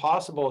it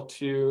impossible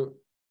to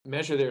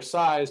measure their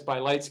size by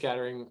light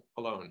scattering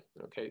alone,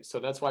 okay? So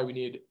that's why we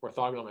need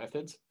orthogonal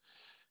methods.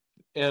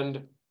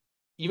 And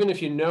even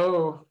if you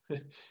know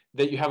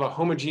that you have a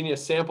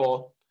homogeneous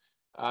sample,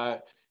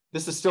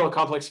 this is still a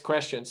complex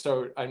question.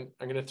 So I'm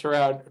going to throw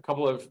out a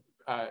couple of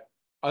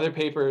other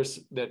papers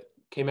that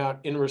came out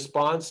in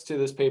response to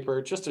this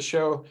paper just to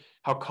show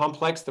how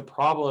complex the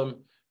problem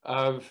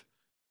of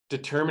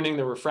determining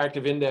the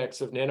refractive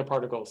index of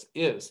nanoparticles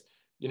is.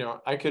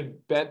 I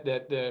could bet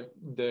that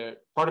the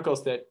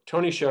particles that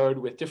Tony showed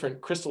with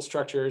different crystal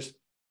structures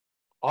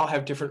all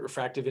have different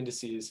refractive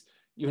indices,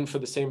 even for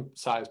the same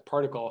size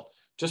particle.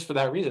 Just for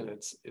that reason,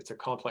 it's a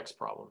complex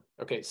problem.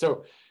 Okay,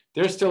 so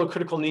there's still a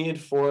critical need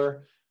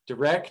for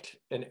direct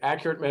and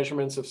accurate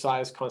measurements of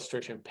size,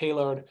 concentration, and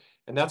payload,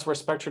 and that's where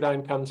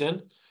Spectrodyne comes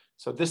in.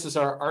 So this is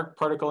our ARC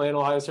particle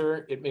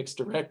analyzer. It makes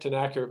direct and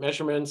accurate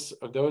measurements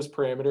of those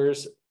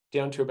parameters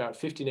down to about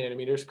 50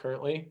 nanometers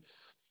currently.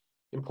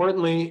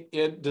 Importantly,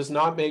 it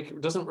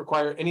doesn't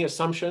require any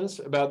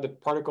assumptions about the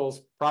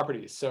particle's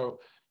properties. So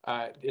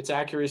its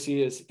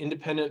accuracy is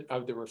independent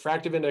of the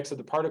refractive index of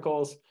the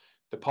particles,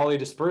 the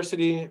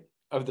polydispersity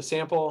of the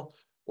sample,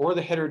 or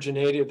the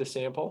heterogeneity of the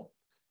sample.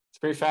 It's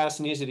very fast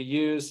and easy to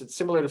use. It's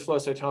similar to flow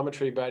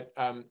cytometry, but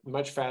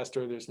much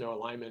faster. There's no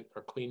alignment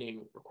or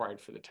cleaning required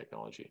for the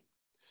technology.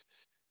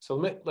 So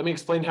let me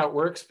explain how it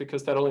works,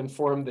 because that'll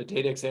inform the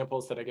data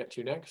examples that I get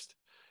to next.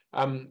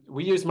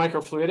 We use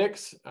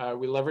microfluidics.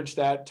 We leverage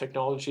that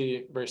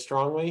technology very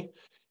strongly.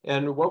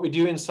 And what we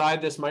do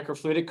inside this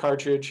microfluidic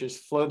cartridge is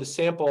flow the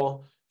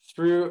sample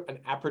through an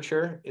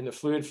aperture in the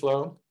fluid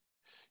flow.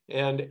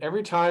 And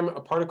every time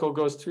a particle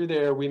goes through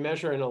there, we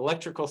measure an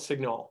electrical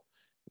signal,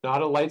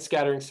 not a light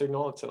scattering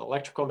signal. It's an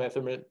electrical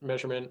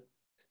measurement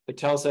that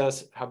tells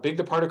us how big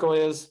the particle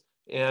is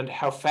and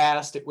how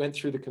fast it went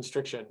through the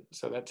constriction.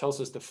 So that tells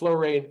us the flow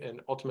rate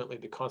and ultimately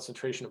the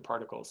concentration of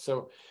particles.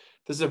 So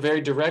this is a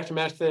very direct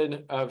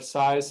method of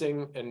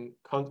sizing and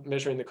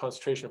measuring the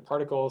concentration of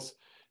particles.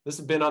 This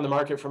has been on the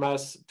market from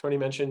us. Tony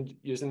mentioned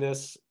using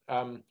this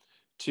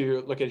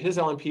to look at his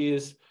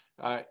LNPs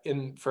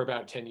for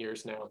about 10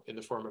 years now in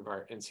the form of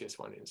our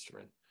NCS1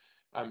 instrument.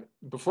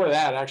 Before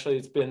that, actually,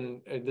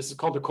 this is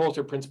called the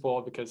Coulter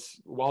principle because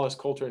Wallace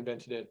Coulter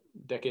invented it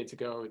decades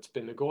ago. It's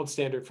been the gold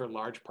standard for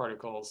large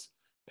particles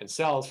and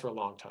cells for a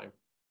long time.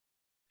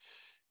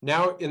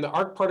 Now, in the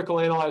ARC particle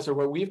analyzer,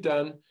 what we've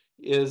done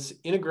is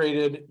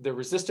integrated the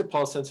resistive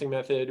pulse sensing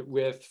method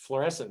with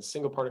fluorescence,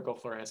 single particle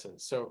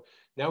fluorescence. So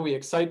now we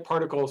excite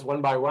particles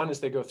one by one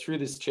as they go through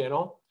this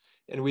channel,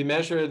 and we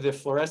measure the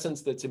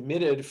fluorescence that's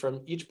emitted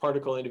from each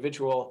particle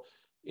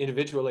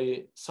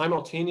individually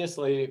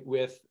simultaneously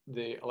with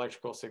the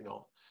electrical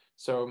signal.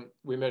 So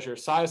we measure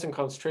size and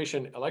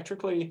concentration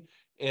electrically,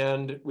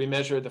 and we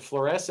measure the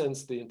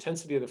fluorescence, the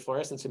intensity of the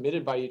fluorescence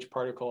emitted by each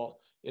particle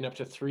in up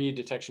to 3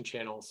 detection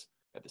channels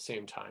at the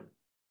same time.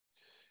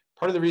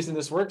 Part of the reason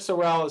this works so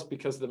well is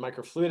because of the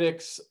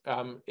microfluidics,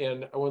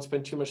 and I won't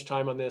spend too much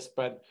time on this,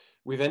 but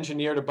we've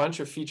engineered a bunch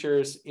of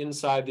features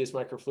inside these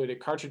microfluidic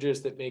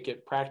cartridges that make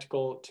it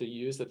practical to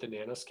use at the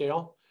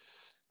nanoscale.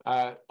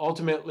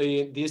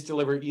 Ultimately, these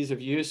deliver ease of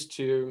use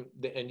to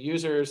the end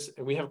users,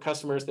 and we have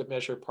customers that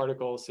measure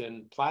particles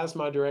in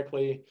plasma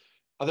directly,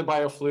 other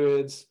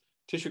biofluids,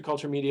 tissue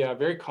culture media,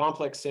 very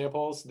complex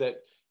samples that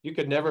you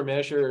could never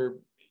measure.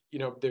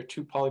 They're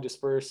too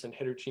polydispersed and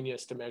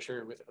heterogeneous to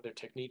measure with other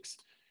techniques,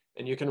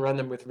 and you can run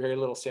them with very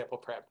little sample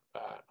prep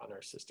on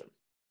our system.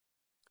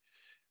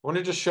 I want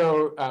to just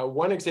show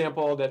one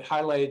example that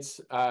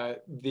highlights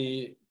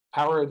the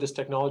power of this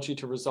technology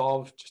to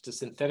resolve just a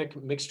synthetic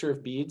mixture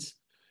of beads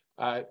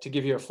to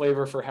give you a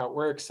flavor for how it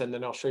works, and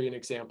then I'll show you an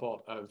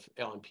example of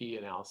LNP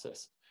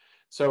analysis.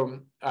 So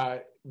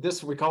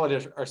this, we call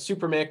it our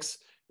super mix.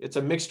 It's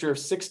a mixture of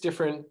 6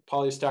 different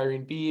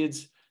polystyrene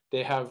beads.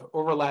 They have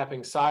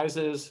overlapping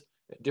sizes,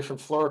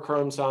 different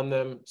fluorochromes on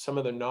them, some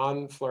of them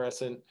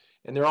non-fluorescent,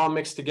 and they're all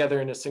mixed together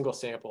in a single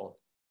sample.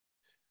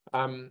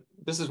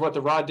 This is what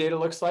the raw data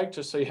looks like,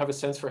 just so you have a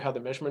sense for how the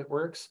measurement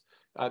works.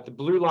 The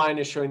blue line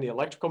is showing the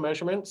electrical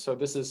measurement. So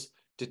this is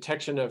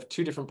detection of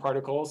 2 different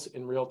particles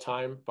in real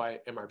time by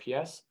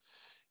MRPS.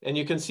 And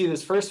you can see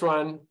this first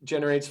one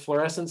generates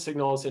fluorescent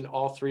signals in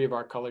all 3 of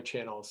our color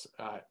channels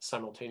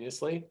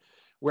simultaneously,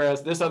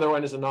 whereas this other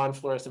one is a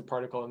non-fluorescent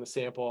particle in the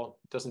sample,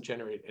 doesn't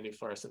generate any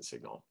fluorescent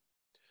signal.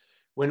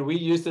 When we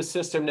use this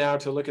system now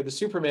to look at the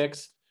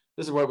supermix,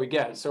 this is what we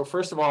get. So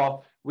first of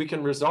all, we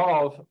can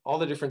resolve all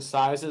the different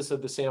sizes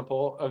of the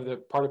sample, of the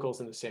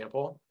particles in the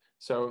sample.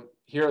 So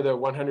here are the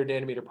 100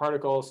 nanometer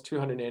particles,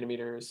 200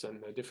 nanometers,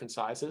 and the different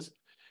sizes.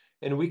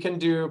 And we can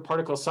do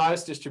particle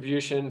size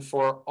distribution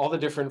for all the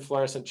different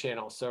fluorescent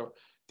channels. So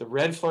the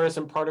red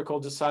fluorescent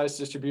particle size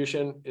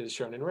distribution is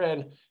shown in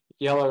red,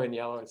 yellow in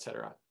yellow, et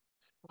cetera.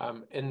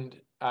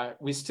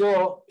 We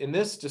still, in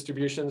this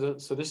distribution,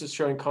 so this is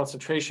showing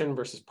concentration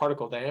versus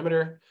particle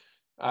diameter.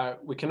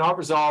 We cannot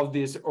resolve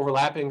these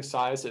overlapping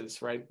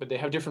sizes, right? But they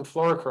have different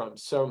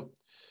fluorochromes. So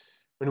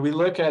when we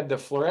look at the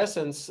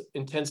fluorescence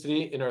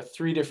intensity in our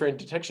 3 different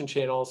detection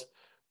channels,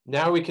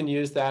 now we can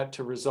use that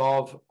to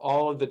resolve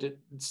all of the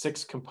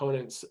 6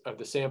 components of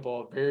the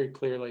sample very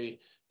clearly.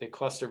 They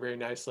cluster very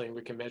nicely, and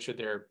we can measure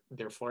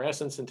their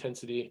fluorescence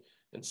intensity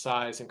and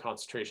size and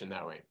concentration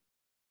that way.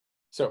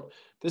 So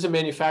this is a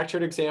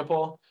manufactured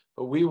example,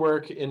 but we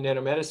work in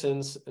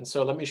nanomedicines. And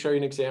so let me show you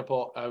an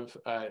example of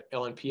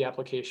LNP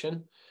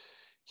application.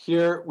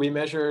 Here we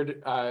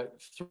measured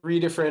 3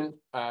 different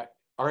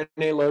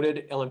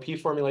RNA-loaded LNP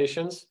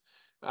formulations.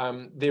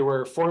 They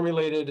were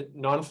formulated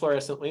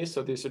non-fluorescently,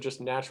 so these are just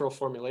natural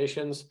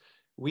formulations.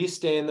 We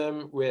stain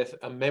them with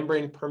a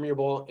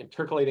membrane-permeable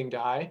intercalating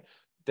dye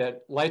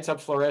that lights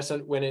up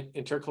fluorescent when it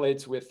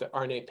intercalates with the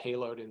RNA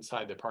payload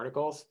inside the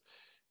particles.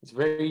 It's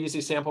very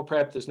easy sample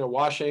prep. There's no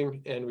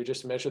washing, and we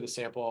just measure the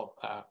sample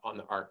on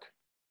the ARC.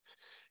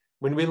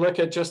 When we look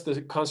at just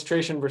the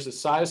concentration versus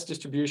size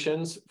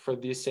distributions for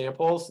these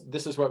samples,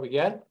 this is what we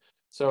get.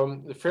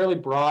 So a fairly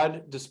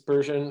broad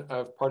dispersion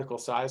of particle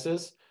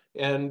sizes,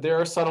 and there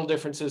are subtle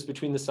differences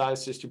between the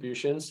size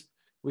distributions.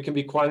 We can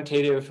be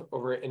quantitative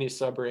over any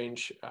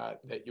sub-range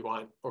that you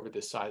want over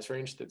this size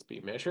range that's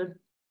being measured.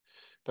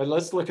 But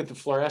let's look at the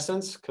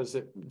fluorescence, because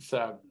it's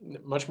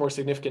much more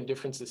significant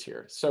differences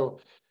here. So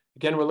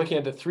again, we're looking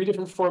at the 3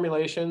 different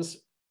formulations,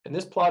 and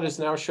this plot is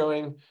now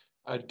showing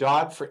a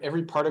dot for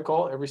every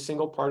particle. Every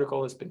single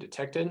particle has been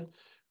detected,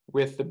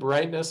 with the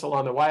brightness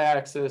along the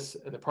y-axis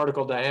and the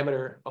particle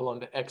diameter along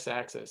the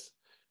x-axis.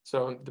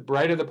 So the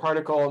brighter the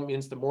particle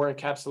means the more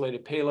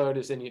encapsulated payload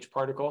is in each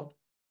particle.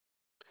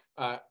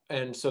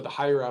 And so the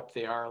higher up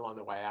they are along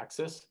the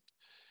y-axis.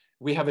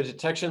 We have a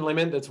detection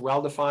limit that's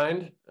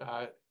well-defined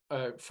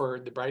for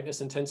the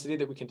brightness intensity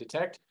that we can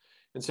detect.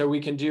 And so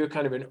we can do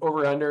kind of an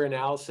over-under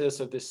analysis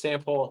of this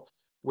sample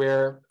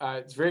where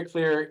it's very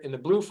clear in the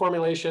blue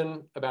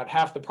formulation, about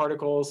half the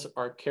particles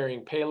are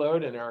carrying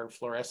payload and are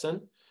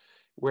fluorescent.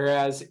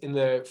 Whereas in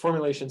the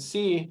formulation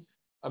C,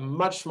 a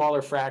much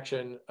smaller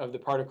fraction of the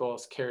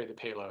particles carry the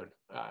payload.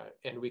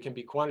 And we can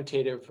be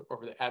quantitative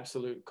over the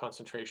absolute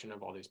concentration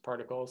of all these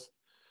particles.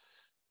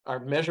 Our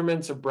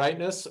measurements of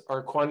brightness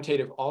are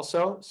quantitative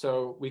also.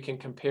 So we can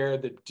compare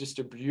the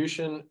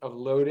distribution of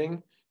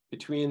loading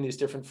between these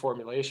different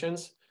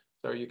formulations.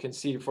 So you can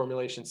see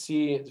formulation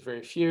C is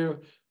very few.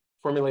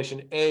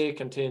 Formulation A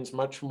contains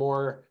much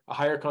more, a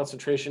higher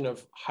concentration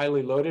of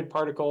highly loaded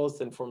particles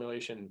than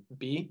formulation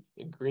B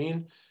in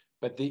green,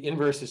 but the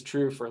inverse is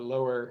true for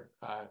lower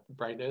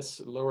brightness,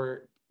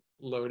 lower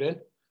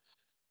loaded.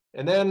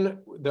 And then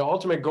the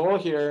ultimate goal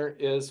here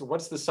is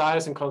what's the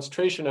size and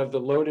concentration of the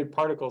loaded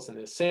particles in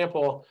this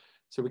sample.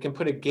 So we can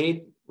put a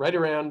gate right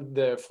around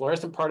the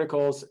fluorescent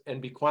particles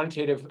and be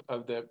quantitative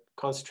of the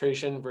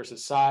concentration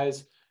versus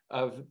size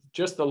of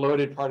just the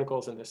loaded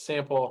particles in the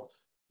sample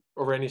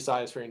over any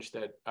size range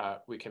that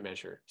we can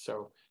measure.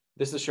 So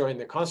this is showing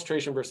the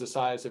concentration versus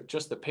size of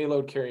just the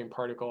payload carrying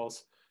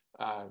particles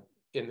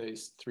in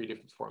these 3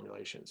 different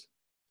formulations.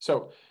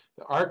 So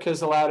the ARC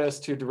has allowed us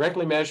to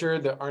directly measure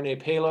the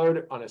RNA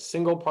payload on a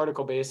single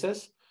particle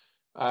basis,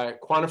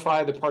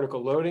 quantify the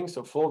particle loading,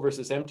 so full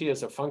versus empty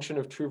as a function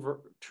of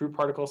true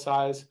particle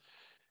size,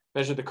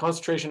 measure the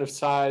concentration of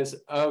size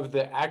of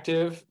the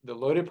active, the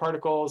loaded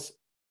particles,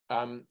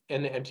 and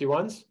the empty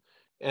ones,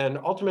 and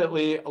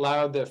ultimately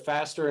allow the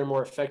faster and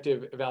more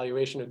effective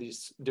evaluation of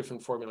these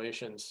different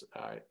formulations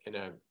in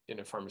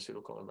a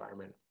pharmaceutical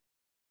environment.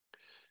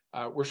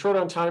 We're short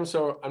on time,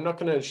 so I'm not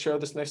going to show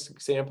this next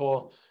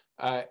example,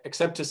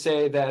 except to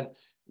say that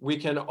we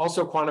can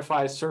also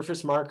quantify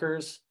surface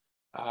markers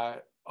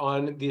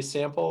on these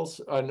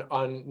samples,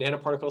 on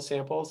nanoparticle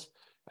samples.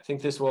 I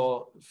think this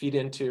will feed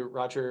into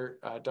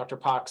Dr.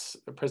 Pak's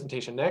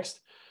presentation next.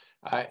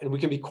 And we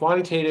can be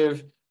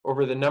quantitative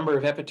over the number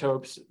of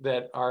epitopes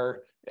that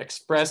are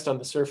expressed on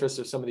the surface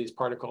of some of these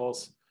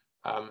particles.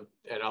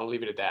 And I'll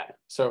leave it at that.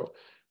 So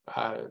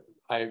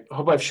I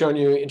hope I've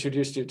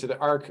introduced you to the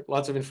ARC.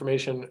 Lots of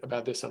information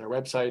about this on our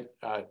website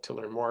to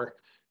learn more.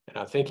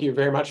 And thank you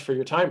very much for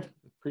your time.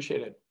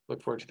 Appreciate it.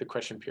 Look forward to the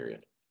question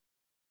period.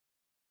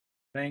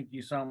 Thank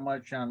you so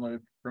much,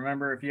 Jean-Luc.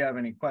 Remember, if you have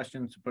any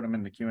questions, put them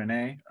in the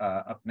Q&A.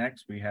 Up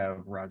next, we have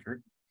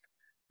Roger.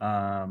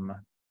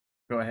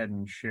 Go ahead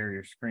and share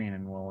your screen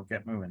and we'll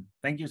get moving.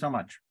 Thank you so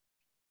much.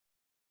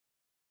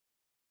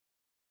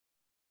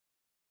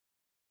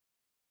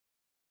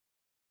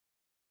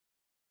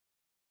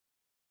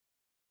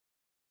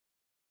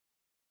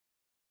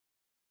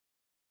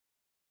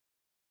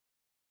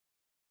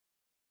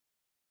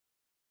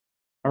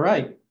 All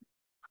right.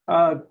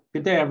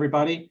 Good day,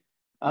 everybody.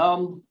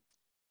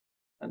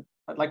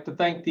 I'd like to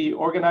thank the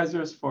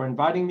organizers for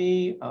inviting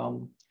me.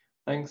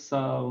 Thanks,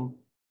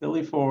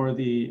 Billy, for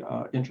the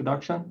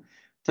introduction.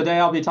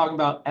 Today, I'll be talking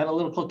about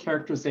analytical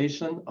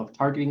characterization of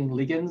targeting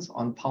ligands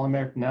on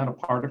polymeric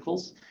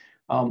nanoparticles.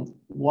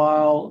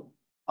 While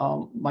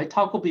my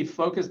talk will be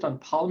focused on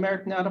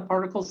polymeric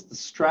nanoparticles, the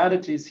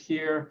strategies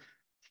here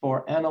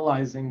for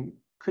analyzing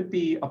could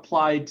be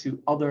applied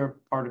to other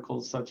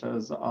particles such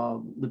as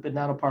lipid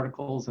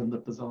nanoparticles and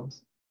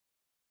liposomes.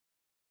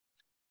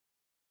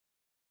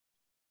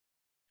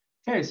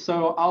 Okay,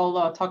 so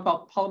I'll talk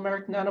about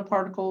polymeric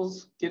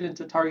nanoparticles, get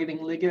into targeting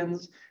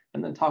ligands,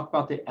 and then talk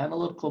about the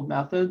analytical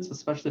methods,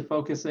 especially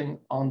focusing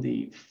on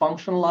the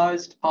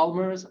functionalized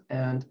polymers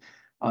and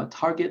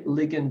target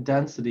ligand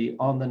density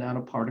on the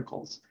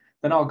nanoparticles.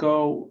 Then I'll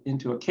go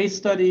into a case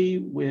study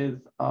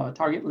with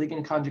target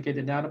ligand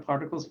conjugated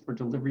nanoparticles for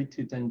delivery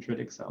to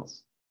dendritic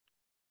cells.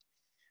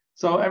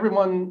 So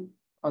everyone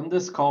on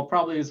this call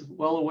probably is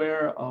well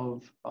aware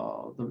of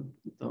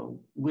the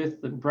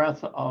width and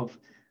breadth of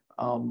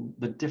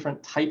the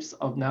different types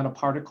of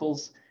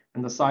nanoparticles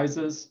and the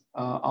sizes.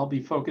 I'll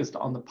be focused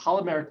on the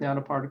polymeric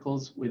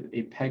nanoparticles with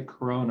a PEG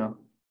corona.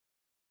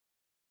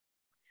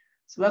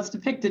 So that's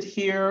depicted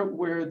here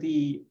where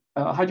the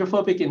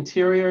hydrophobic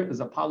interior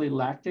is a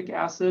polylactic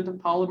acid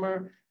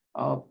polymer,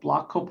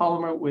 block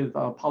copolymer with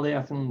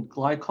polyethylene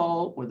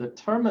glycol with a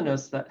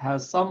terminus that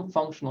has some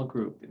functional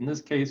group. In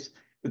this case,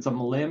 it's a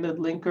melamide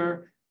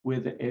linker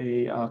with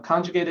a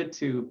conjugated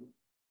to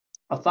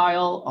a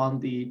thiol on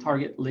the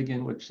target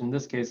ligand, which in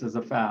this case is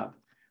a Fab.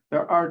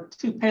 There are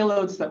two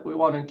payloads that we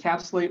want to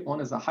encapsulate.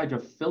 One is a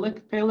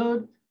hydrophilic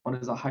payload, one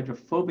is a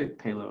hydrophobic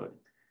payload.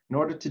 In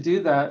order to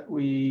do that,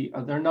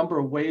 there are a number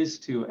of ways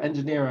to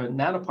engineer a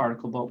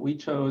nanoparticle, but we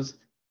chose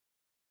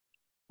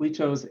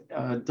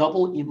a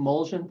double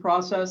emulsion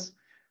process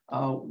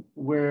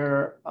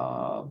where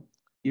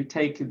you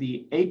take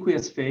the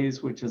aqueous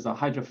phase, which is a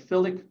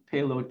hydrophilic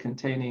payload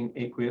containing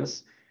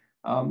aqueous,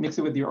 mix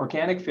it with your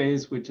organic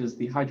phase, which is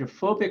the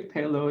hydrophobic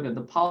payload and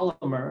the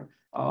polymer,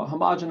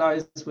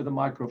 homogenize with a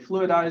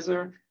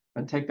microfluidizer,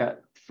 and take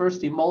that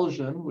first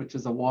emulsion, which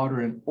is a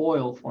water and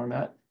oil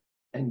format,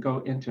 and go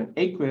into an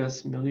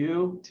aqueous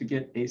milieu to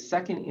get a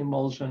second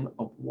emulsion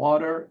of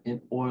water and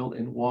oil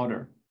in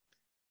water.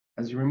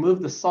 As you remove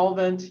the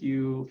solvent,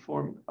 you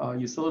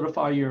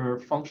solidify your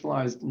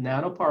functionalized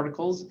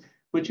nanoparticles,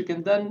 which you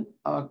can then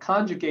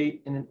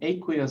conjugate in an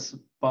aqueous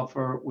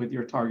buffer with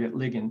your target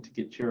ligand to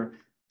get your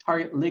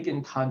target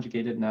ligand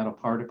conjugated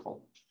nanoparticle.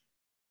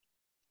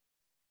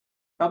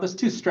 Now, there's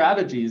two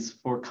strategies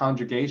for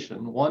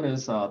conjugation. One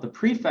is the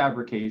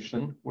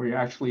prefabrication, where you're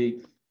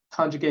actually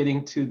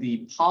conjugating to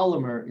the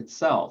polymer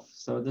itself.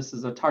 So this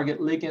is a target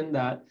ligand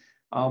that,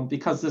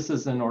 because this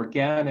is an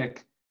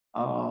organic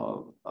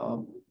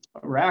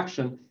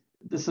reaction,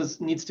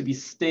 needs to be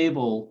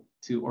stable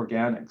to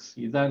organics.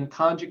 You then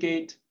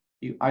conjugate,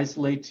 you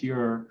isolate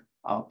your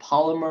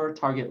polymer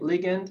target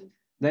ligand,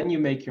 then you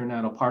make your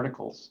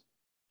nanoparticles.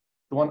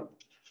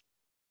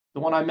 The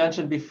one I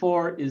mentioned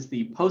before is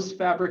the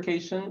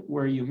post-fabrication,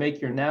 where you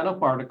make your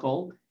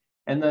nanoparticle,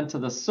 and then to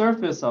the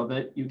surface of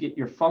it, you get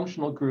your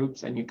functional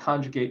groups and you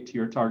conjugate to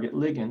your target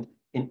ligand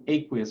in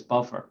aqueous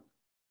buffer.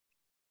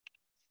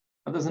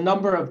 Now, there's a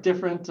number of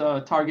different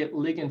target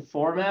ligand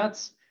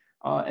formats,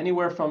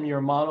 anywhere from your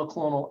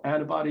monoclonal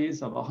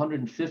antibodies of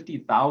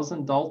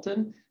 150,000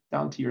 Dalton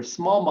down to your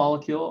small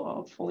molecule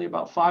of only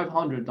about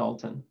 500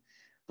 Dalton.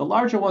 The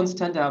larger ones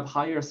tend to have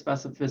higher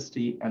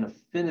specificity and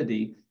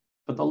affinity,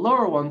 but the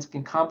lower ones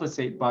can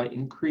compensate by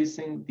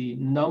increasing the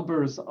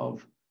numbers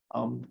of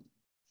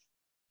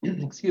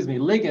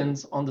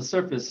ligands on the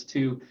surface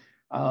to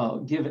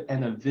give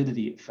an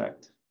avidity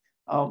effect.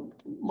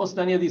 Most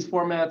any of these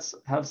formats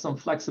have some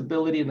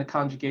flexibility in the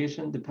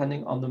conjugation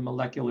depending on the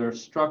molecular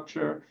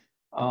structure.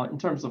 In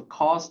terms of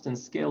cost and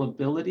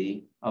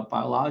scalability,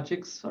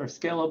 biologics are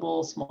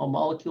scalable, small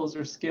molecules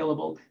are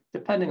scalable,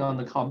 depending on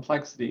the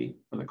complexity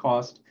or the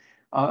cost.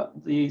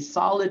 The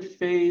solid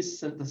phase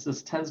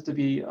synthesis tends to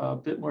be a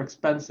bit more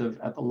expensive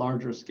at the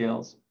larger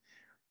scales.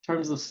 In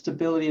terms of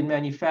stability in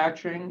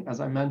manufacturing, as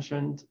I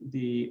mentioned,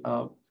 the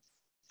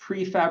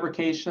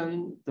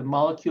prefabrication, the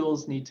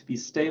molecules need to be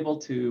stable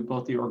to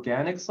both the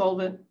organic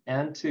solvent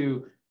and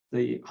to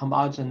the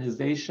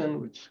homogenization,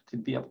 which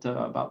could be up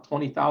to about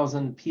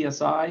 20,000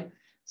 PSI.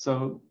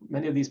 So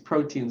many of these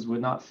proteins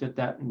would not fit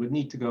that and would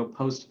need to go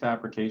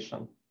post-fabrication.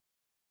 In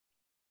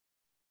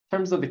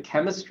terms of the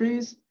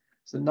chemistries,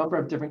 there's a number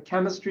of different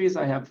chemistries.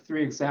 I have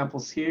 3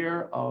 examples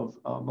here of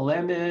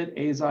melamide,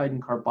 azide,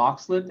 and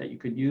carboxylate that you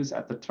could use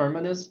at the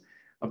terminus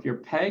of your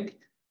PEG.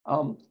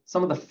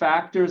 Some of the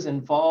factors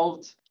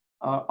involved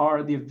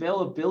are the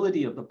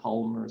availability of the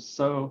polymers.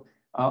 So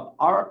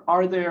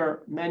are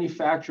there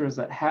manufacturers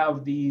that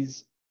have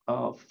these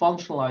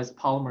functionalized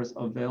polymers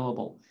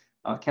available?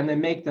 Can they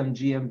make them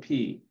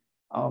GMP?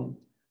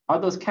 Are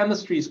those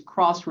chemistries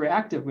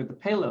cross-reactive with the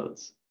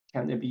payloads?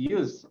 Can they be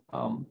used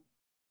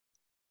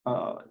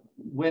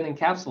when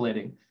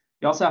encapsulating?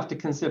 You also have to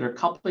consider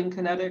coupling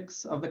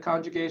kinetics of the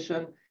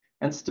conjugation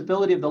and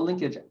stability of the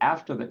linkage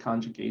after the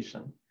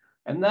conjugation.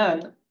 And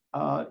then,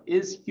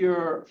 is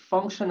your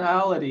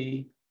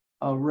functionality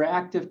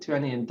reactive to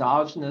any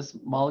endogenous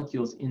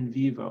molecules in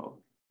vivo?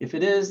 If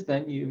it is,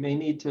 then you may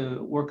need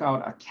to work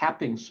out a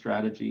capping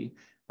strategy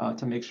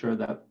to make sure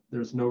that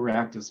there's no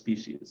reactive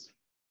species.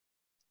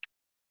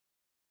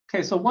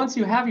 Okay, so once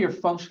you have your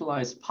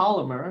functionalized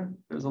polymer,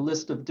 there's a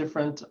list of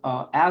different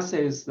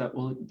assays that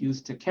we'll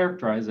use to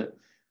characterize it.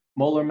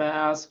 Molar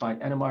mass by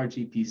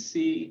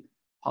NMR-GPC,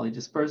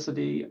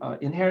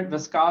 polydispersity, inherent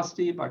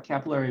viscosity by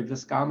capillary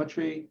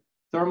viscometry,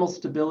 thermal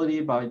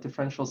stability by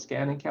differential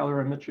scanning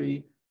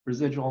calorimetry,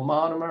 residual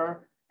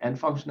monomer, and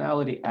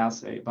functionality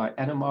assay by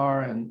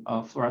NMR and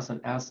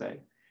fluorescent assay.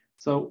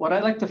 So what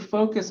I'd like to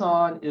focus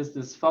on is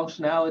this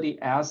functionality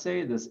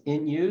assay, this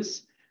in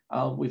use.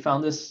 We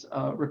found this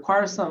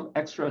requires some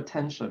extra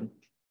attention.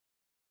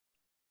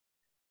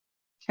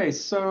 Okay,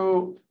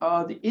 so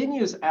the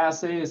in-use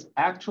assay is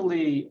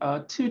actually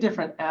 2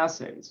 different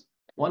assays.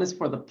 One is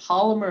for the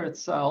polymer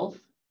itself,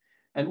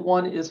 and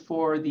one is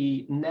for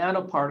the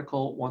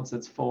nanoparticle once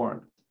it's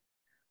formed.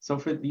 So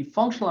for the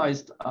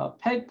functionalized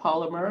PEG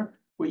polymer,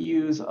 we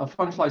use a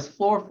functionalized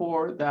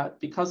fluorophore that,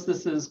 because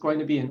this is going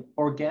to be an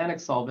organic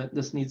solvent,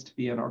 this needs to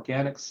be an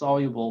organic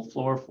soluble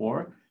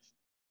fluorophore,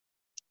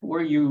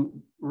 where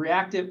you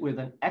react it with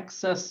an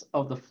excess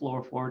of the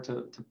fluorophore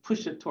to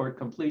push it toward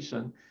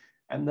completion,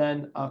 and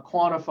then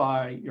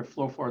quantify your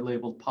fluorophore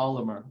labeled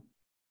polymer.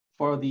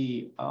 For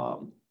the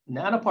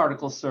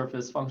nanoparticle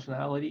surface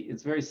functionality,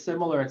 it's very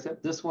similar,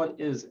 except this one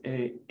is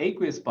a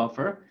aqueous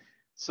buffer.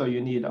 So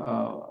you need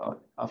a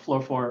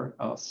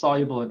fluorophore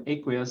soluble in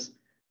aqueous.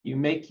 You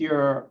make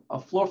your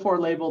fluorophore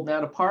labeled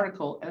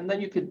nanoparticle, and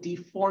then you could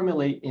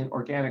deformulate in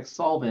organic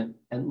solvent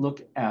and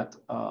look at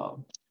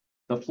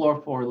the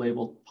fluorophore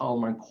labeled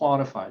polymer and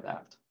quantify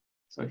that.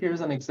 So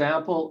here's an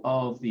example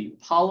of the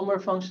polymer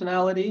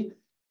functionality,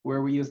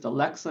 where we used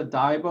Alexa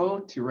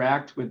Dibo to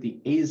react with the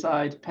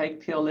azide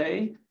PEG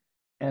PLA.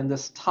 And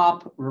this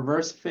top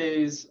reverse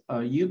phase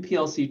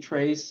UPLC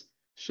trace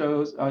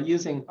shows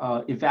using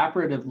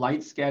evaporative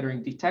light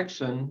scattering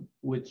detection,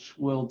 which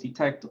will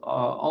detect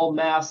all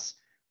mass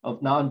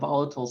of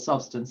non-volatile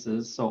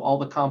substances. So all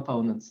the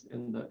components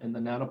in the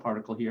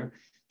nanoparticle here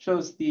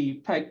shows the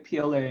PEG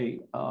PLA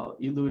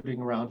eluting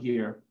around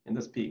here in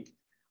this peak.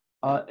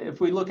 If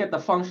we look at the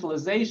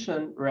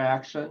functionalization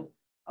reaction,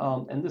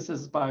 and this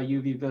is by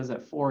UV vis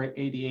at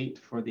 488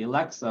 for the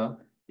Alexa,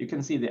 you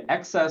can see the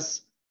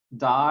excess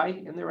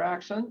dye in the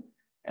reaction,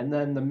 and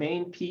then the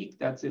main peak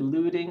that's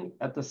eluting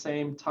at the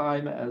same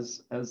time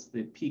as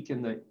the peak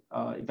in the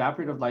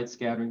evaporative light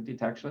scattering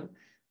detection.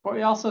 But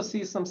we also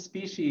see some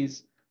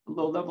species,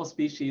 low-level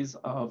species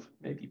of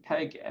maybe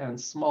PEG and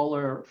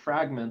smaller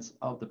fragments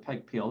of the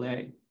PEG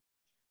PLA.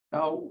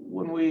 Now,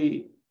 when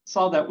we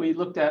saw that, we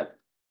looked at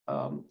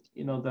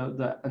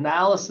the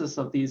analysis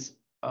of these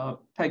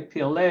PEG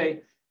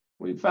PLA.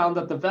 We found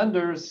that the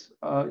vendors,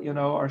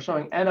 are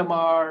showing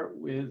NMR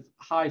with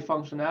high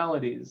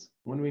functionalities.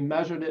 When we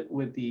measured it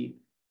with the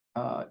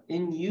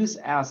in-use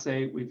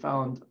assay, we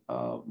found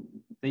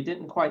they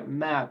didn't quite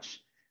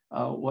match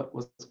what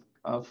was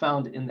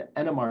found in the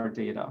NMR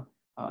data.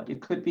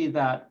 It could be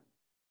that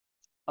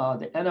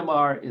the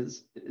NMR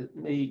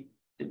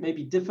it may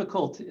be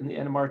difficult in the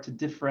NMR to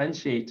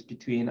differentiate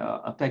between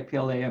a PEG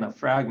PLA and a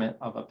fragment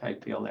of a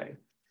PEG PLA.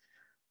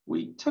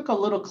 We took a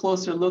little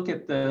closer look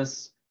at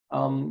this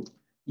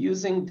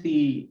using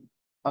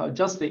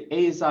just the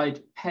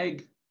azide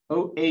PEG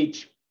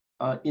OH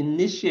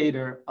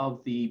initiator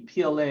of the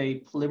PLA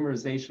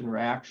polymerization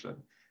reaction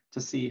to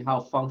see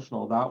how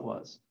functional that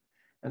was.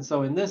 And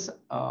so in this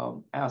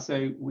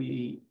assay,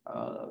 the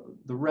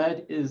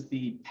red is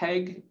the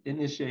PEG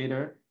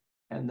initiator,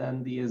 and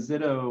then the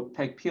azido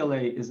PEG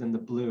PLA is in the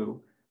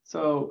blue.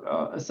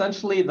 So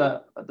essentially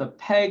the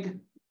PEG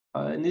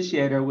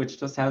initiator, which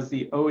just has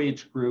the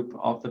OH group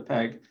of the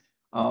PEG,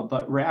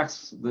 but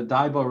the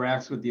Dibo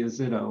reacts with the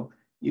azido,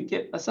 you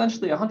get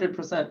essentially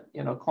 100%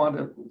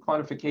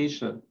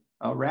 quantification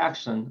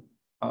reaction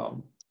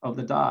of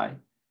the dye.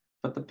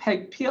 But the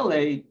PEG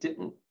PLA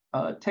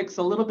takes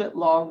a little bit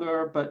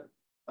longer, but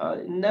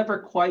never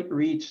quite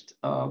reached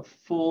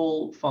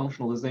full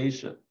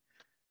functionalization.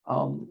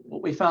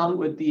 What we found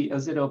with the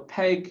azido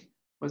PEG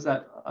was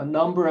that a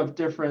number of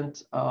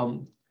different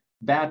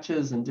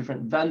batches and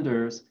different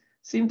vendors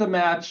seemed to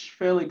match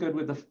fairly good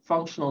with the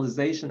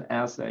functionalization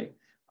assay,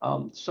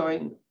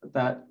 showing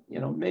that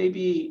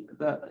maybe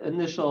the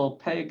initial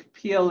PEG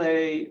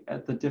PLA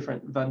at the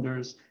different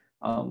vendors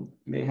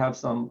may have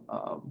some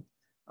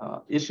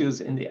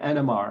issues in the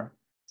NMR.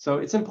 So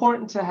it's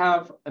important to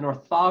have an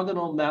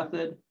orthogonal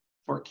method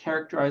for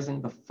characterizing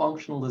the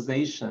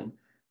functionalization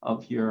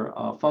of your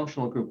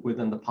functional group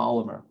within the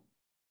polymer.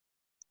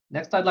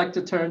 Next, I'd like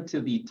to turn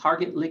to the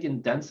target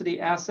ligand density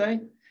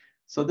assay.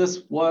 So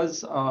this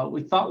was,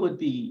 we thought would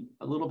be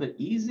a little bit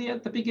easy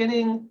at the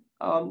beginning,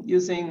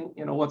 using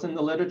what's in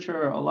the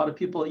literature. A lot of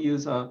people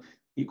use,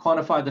 you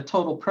quantify the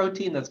total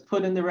protein that's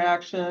put in the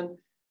reaction.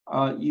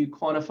 You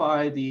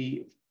quantify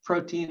the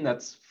protein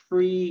that's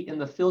free in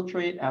the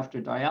filtrate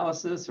after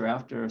dialysis or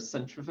after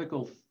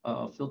centrifugal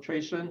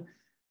filtration.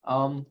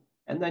 And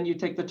then you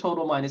take the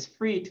total minus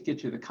free to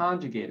get you the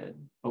conjugated.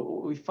 But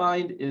what we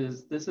find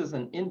is this is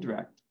an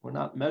indirect. We're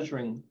not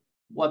measuring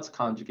what's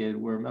conjugated,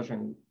 we're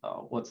measuring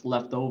what's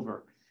left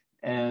over.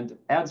 And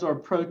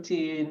adsorbed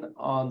protein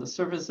on the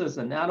surfaces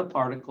of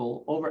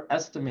nanoparticle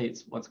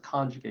overestimates what's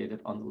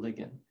conjugated on the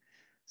ligand.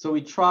 So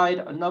we tried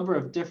a number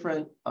of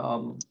different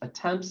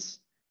attempts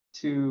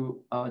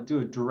to do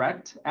a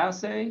direct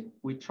assay.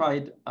 We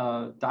tried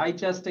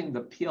digesting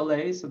the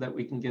PLA so that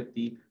we can get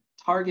the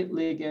target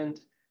ligand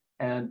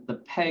and the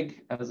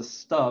PEG as a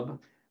stub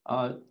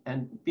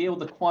and be able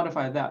to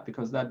quantify that,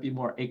 because that'd be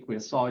more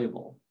aqueous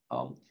soluble.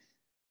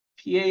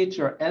 pH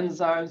or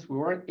enzymes, we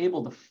weren't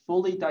able to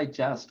fully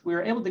digest. We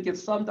were able to get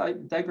some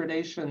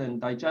degradation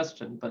and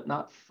digestion, but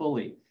not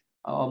fully.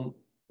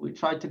 We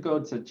tried to go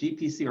to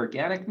GPC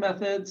organic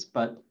methods,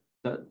 but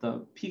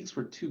the peaks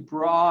were too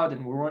broad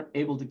and we weren't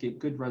able to get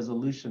good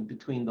resolution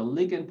between the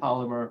ligand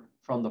polymer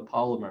from the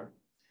polymer.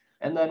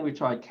 And then we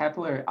tried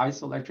capillary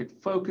isoelectric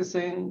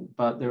focusing,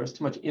 but there was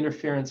too much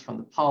interference from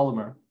the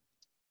polymer.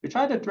 We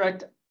tried a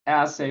direct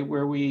assay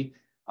where we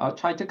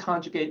tried to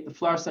conjugate the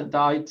fluorescent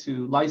dye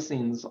to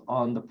lysines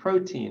on the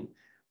protein,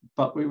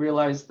 but we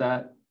realized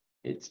that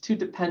it's too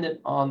dependent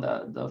on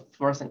the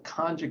fluorescent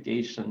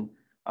conjugation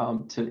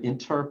to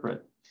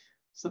interpret.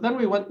 So then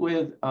we went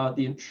with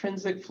the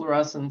intrinsic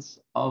fluorescence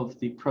of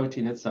the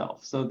protein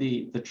itself. So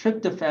the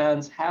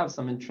tryptophans have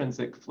some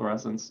intrinsic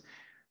fluorescence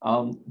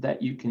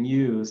that you can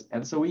use.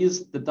 And so we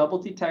used the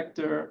double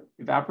detector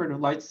evaporative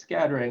light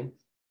scattering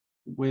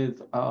with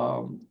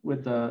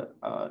the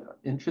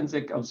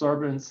intrinsic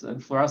absorbance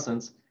and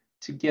fluorescence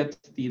to get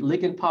the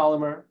ligand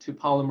polymer to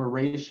polymer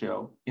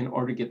ratio in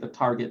order to get the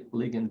target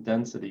ligand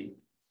density.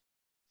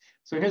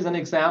 So here's an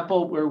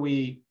example where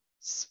we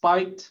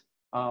spiked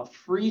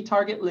free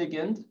target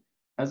ligand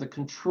as a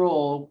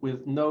control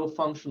with no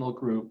functional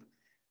group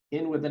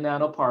in with the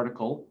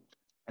nanoparticle.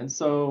 And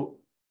so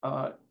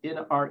in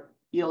our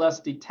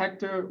ELS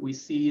detector, we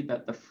see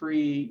that the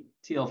free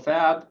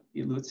TLFab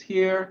elutes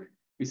here.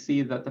 We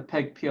see that the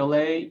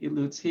PEG-PLA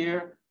elutes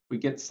here. We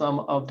get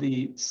some of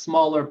the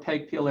smaller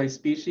PEG-PLA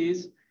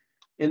species.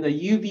 In the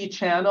UV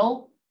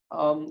channel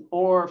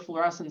or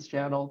fluorescence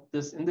channel,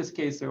 in this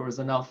case, there was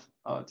enough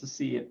to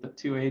see at the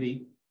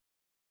 280.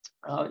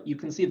 You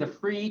can see the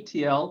free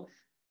TL,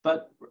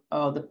 but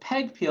the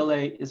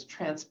PEG-PLA is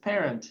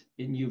transparent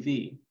in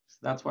UV. So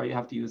that's why you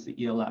have to use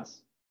the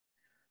ELS.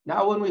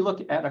 Now, when we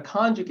look at a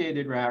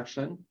conjugated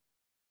reaction,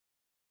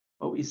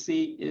 what we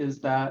see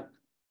is that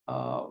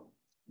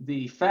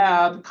the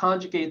Fab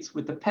conjugates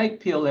with the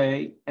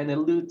PEG-PLA and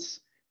elutes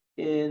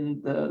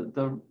in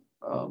the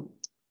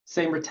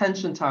same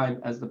retention time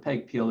as the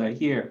PEG-PLA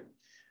here.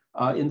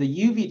 In the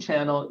UV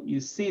channel, you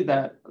see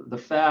that the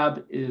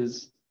Fab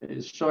is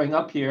showing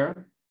up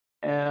here,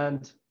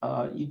 and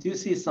you do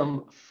see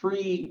some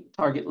free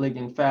target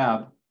ligand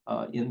Fab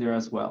in there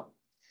as well.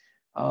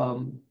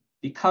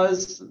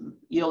 Because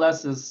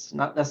ELS is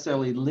not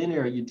necessarily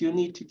linear, you do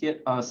need to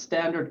get a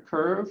standard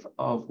curve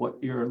of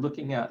what you're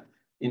looking at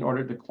in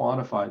order to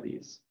quantify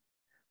these.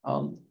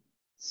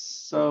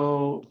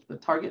 So the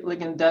target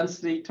ligand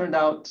density turned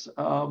out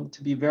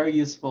to be very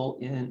useful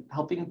in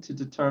helping to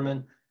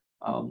determine,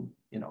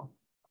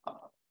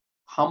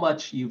 how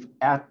much you've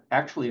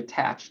actually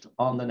attached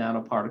on the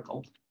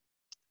nanoparticle.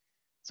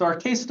 So our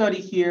case study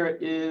here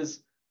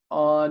is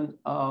on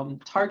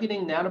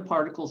targeting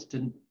nanoparticles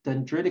to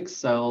dendritic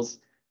cells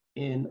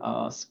in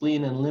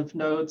spleen and lymph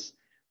nodes.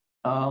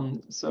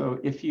 So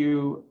if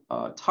you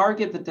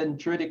target the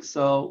dendritic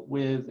cell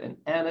with an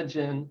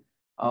antigen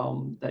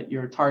that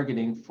you're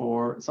targeting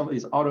for some of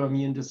these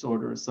autoimmune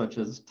disorders, such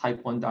as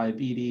type 1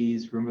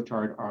 diabetes,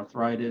 rheumatoid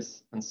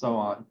arthritis, and so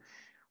on.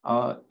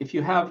 If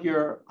you have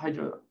your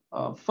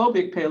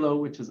hydrophobic payload,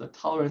 which is a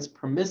tolerance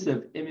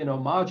permissive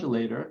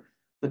immunomodulator,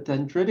 the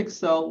dendritic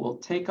cell will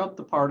take up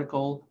the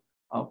particle,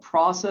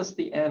 process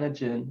the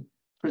antigen,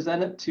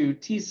 present it to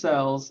T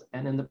cells,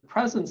 and in the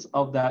presence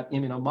of that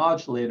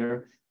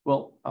immunomodulator,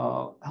 will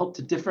help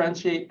to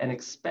differentiate and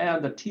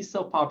expand the T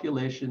cell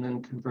population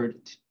and convert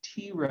it to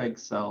Treg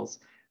cells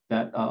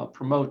that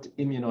promote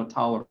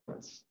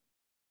immunotolerance.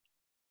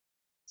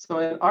 So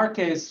in our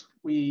case,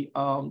 we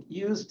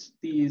used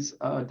these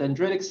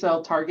dendritic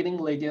cell targeting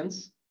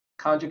ligands,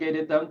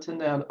 conjugated them to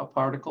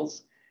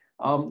nanoparticles,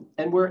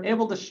 and we're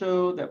able to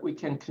show that we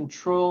can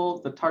control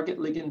the target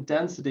ligand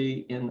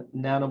density in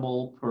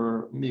nanomole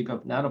per mg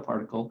of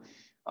nanoparticle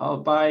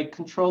by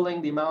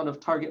controlling the amount of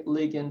target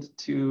ligand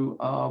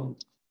to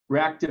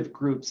reactive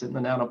groups in the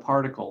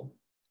nanoparticle.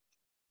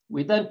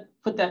 We then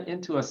put that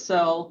into a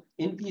cell,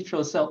 in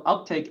vitro cell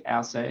uptake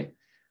assay,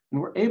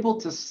 and we're able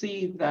to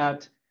see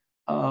that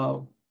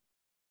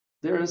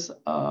there's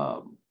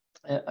a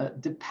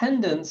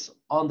dependence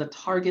on the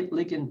target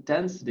ligand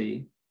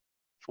density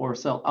for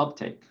cell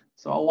uptake.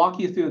 So I'll walk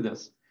you through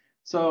this.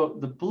 So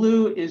the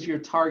blue is your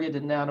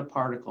targeted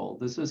nanoparticle.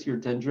 This is your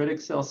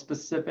dendritic cell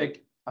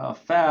specific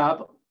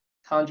Fab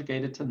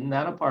conjugated to the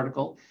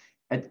nanoparticle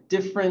at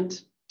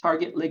different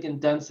target ligand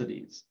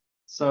densities.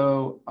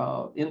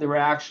 So in the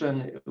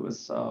reaction, it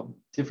was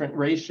different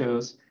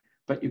ratios,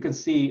 but you can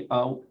see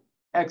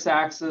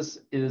x-axis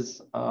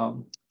is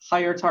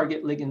higher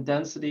target ligand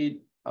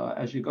density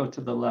as you go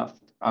to the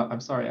left.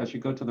 As you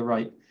go to the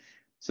right.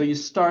 So you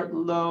start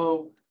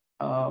low.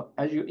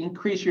 As you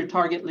increase your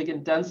target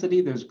ligand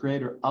density, there's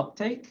greater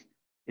uptake.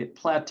 It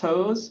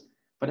plateaus,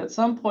 but at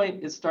some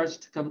point it starts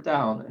to come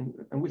down.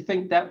 And we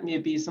think that may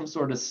be some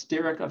sort of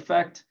steric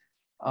effect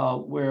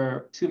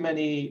where too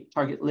many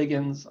target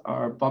ligands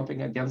are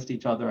bumping against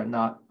each other and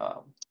not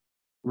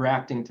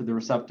reacting to the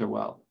receptor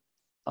well.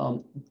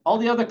 All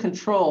the other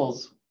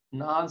controls,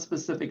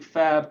 non-specific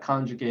Fab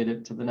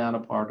conjugated to the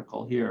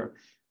nanoparticle here,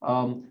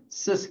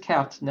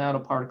 cis-capped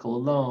nanoparticle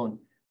alone,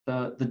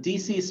 the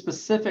DC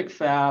specific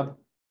Fab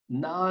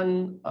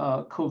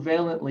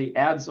non-covalently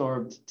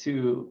adsorbed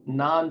to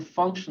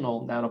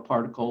non-functional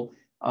nanoparticle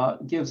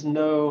gives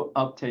no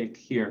uptake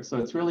here. So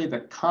it's really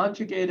the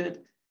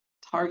conjugated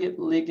target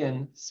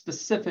ligand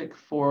specific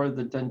for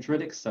the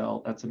dendritic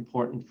cell that's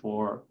important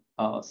for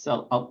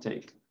cell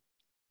uptake.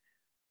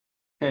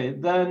 Okay,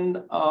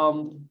 then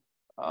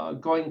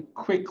going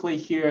quickly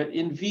here,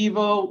 in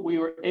vivo, we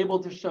were able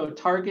to show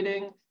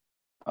targeting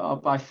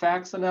by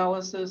FACS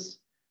analysis.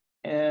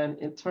 And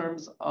in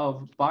terms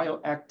of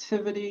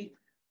bioactivity,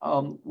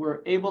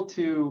 we're able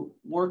to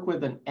work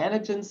with an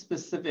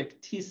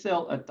antigen-specific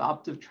T-cell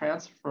adoptive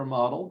transfer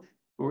model,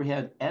 where we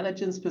had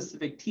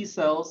antigen-specific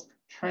T-cells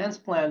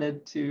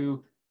transplanted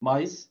to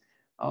mice.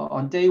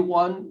 On day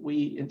one,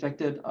 we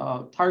injected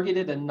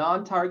targeted and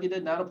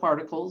non-targeted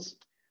nanoparticles.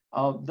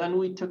 Then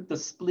we took the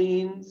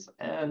spleens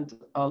and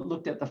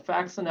looked at the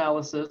FACS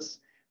analysis.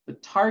 The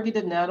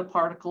targeted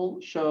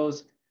nanoparticle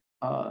shows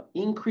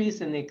increase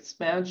in the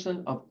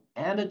expansion of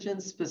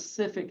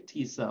antigen-specific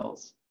T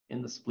cells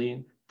in the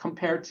spleen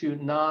compared to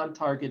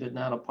non-targeted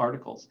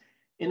nanoparticles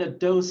in a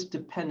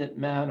dose-dependent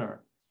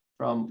manner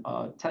from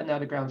 10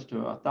 nanograms to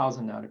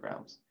 1,000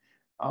 nanograms.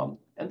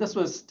 And this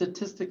was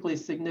statistically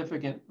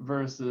significant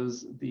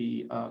versus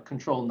the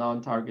control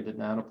non-targeted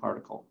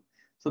nanoparticle.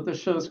 So this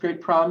shows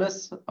great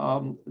promise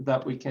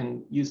that we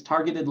can use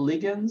targeted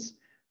ligands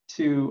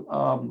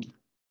to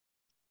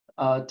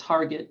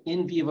target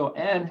in vivo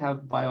and have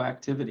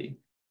bioactivity.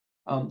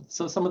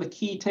 So some of the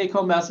key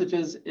take-home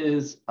messages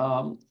is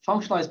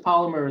functionalized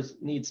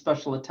polymers need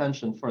special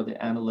attention for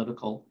the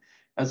analytical,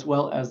 as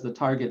well as the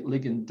target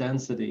ligand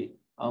density.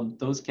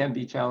 Those can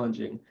be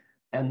challenging,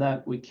 and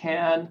that we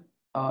can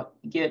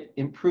get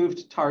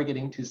improved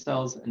targeting to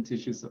cells and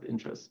tissues of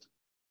interest.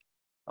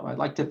 I'd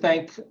like to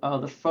thank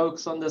the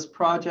folks on this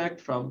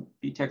project from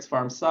BTEX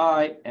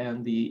PharmSci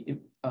and the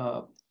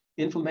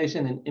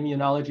Inflammation and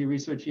Immunology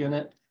Research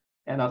Unit,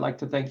 and I'd like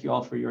to thank you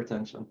all for your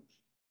attention.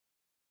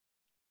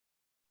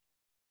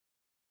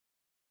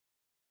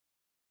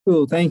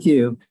 Cool, thank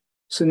you.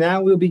 So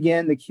now we'll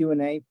begin the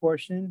Q&A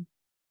portion.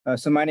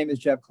 So my name is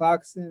Jeff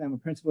Clarkson. I'm a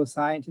principal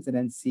scientist at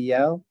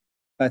NCL.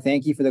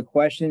 Thank you for the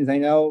questions. I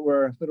know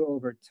we're a little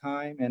over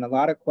time, and a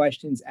lot of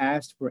questions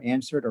asked were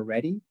answered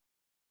already,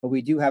 but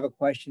we do have a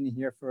question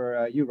here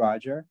for you,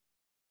 Roger.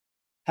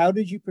 How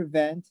did you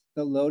prevent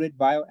the loaded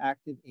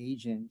bioactive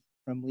agent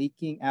from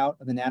leaking out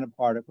of the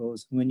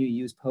nanoparticles when you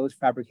use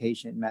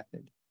post-fabrication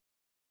method?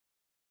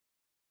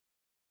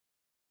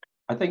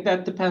 I think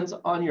that depends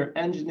on your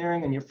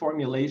engineering and your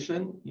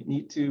formulation. You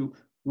need to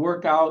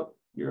work out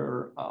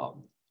your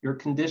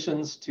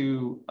conditions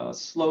to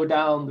slow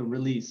down the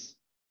release.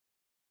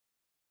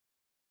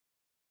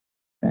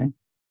 Okay.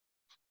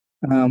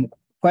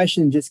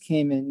 Question just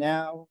came in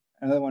now.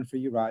 Another one for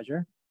you,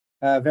 Roger.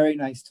 Very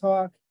nice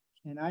talk.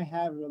 Can I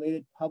have a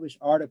related published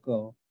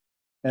article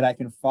that I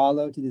can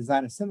follow to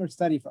design a similar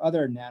study for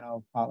other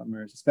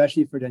nanopolymers,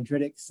 especially for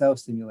dendritic cell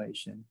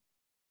stimulation?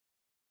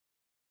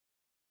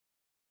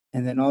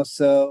 And then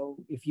also,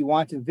 if you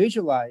want to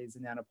visualize a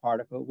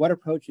nanoparticle, what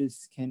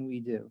approaches can we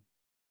do?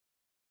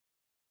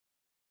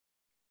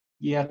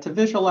 Yeah, to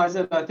visualize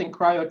it, I think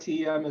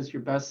cryo-TEM is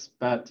your best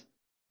bet.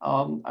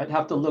 I'd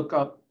have to look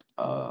up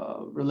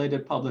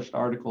related published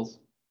articles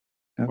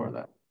for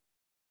that.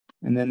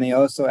 And then they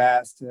also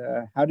asked,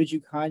 how did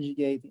you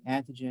conjugate the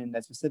antigen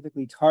that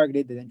specifically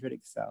targeted the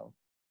dendritic cell?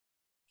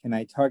 Can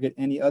I target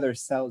any other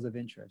cells of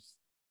interest?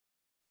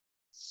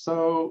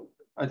 So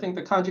I think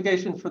the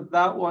conjugation for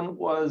that one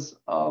was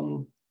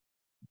azide,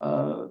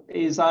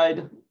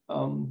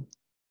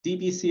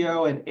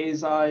 DBCO and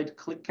azide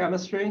click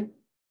chemistry.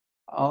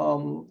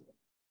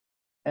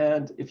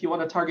 And if you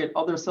want to target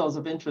other cells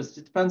of interest,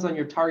 it depends on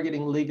your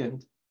targeting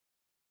ligand.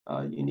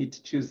 You need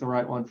to choose the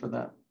right one for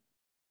that.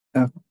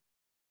 Oh,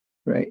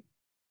 great.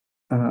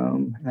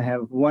 I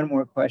have one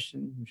more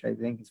question, which I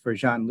think is for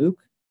Jean-Luc.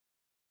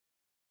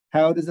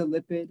 How does a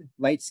lipid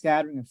light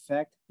scattering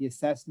affect the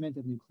assessment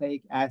of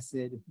nucleic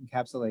acid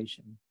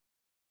encapsulation?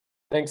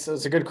 Thanks.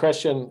 That's a good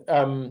question.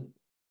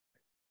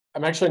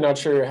 I'm actually not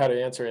sure how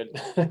to answer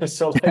it.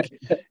 So, like,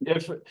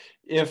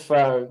 if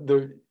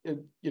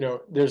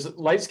there's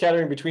light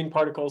scattering between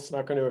particles, it's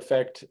not going to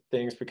affect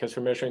things because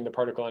we're measuring the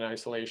particle in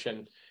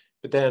isolation.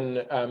 But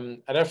then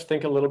I'd have to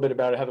think a little bit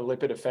about how the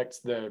lipid affects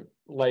the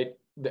light,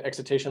 the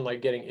excitation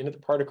light getting into the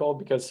particle,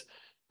 because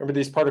remember,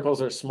 these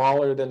particles are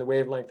smaller than the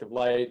wavelength of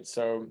light,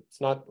 so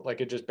it's not like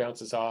it just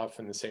bounces off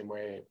in the same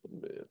way.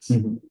 It's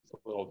a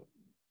little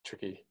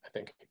tricky, I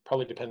think.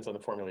 Probably depends on the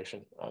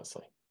formulation,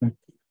 honestly.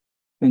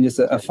 And just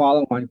a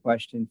follow-on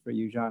question for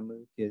you,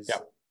 Jean-Luc, is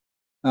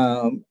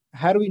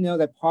how do we know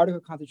that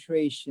particle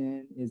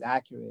concentration is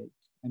accurate?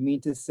 I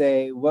mean to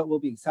say, what will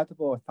be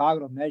acceptable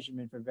orthogonal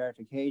measurement for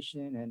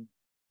verification, and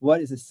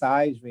what is the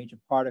size range of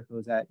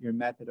particles that your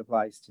method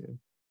applies to?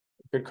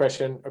 Good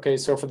question. Okay,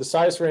 so for the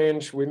size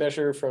range, we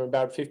measure from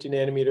about 50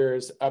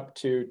 nanometers up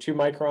to 2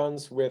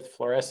 microns with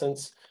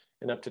fluorescence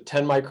and up to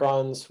 10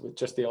 microns with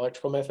just the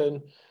electrical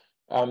method.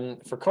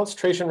 For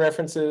concentration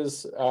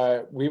references,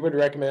 we would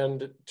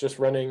recommend just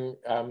running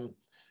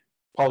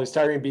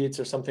polystyrene beads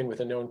or something with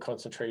a known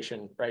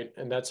concentration, right?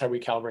 And that's how we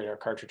calibrate our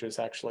cartridges,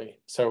 actually.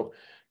 So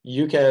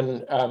you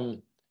can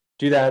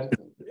do that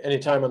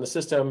anytime on the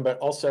system, but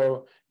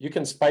also you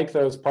can spike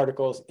those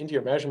particles into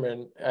your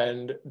measurement,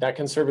 and that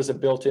can serve as a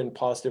built-in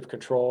positive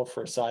control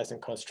for size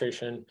and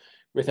concentration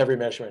with every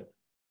measurement.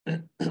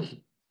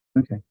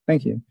 Okay,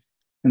 thank you.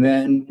 And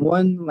then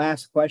one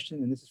last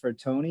question, and this is for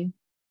Tony.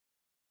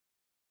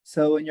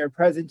 So in your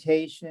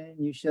presentation,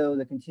 you show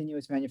the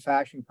continuous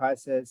manufacturing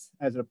process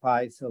as it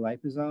applies to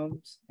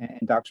liposomes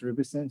and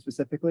doxorubicin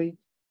specifically.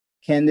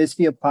 Can this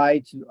be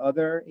applied to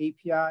other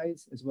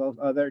APIs as well as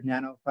other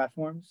nano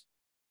platforms?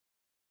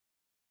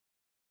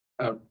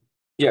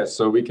 Yes,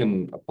 so we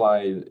can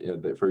apply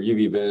for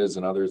UV-Vis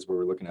and others where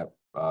we're looking at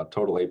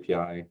total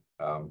API.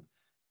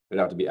 It'd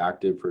have to be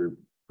active for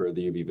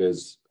the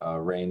UV-Vis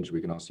range.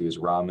 We can also use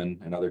Raman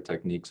and other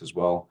techniques as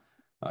well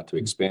to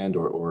expand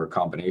or a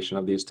combination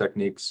of these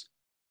techniques.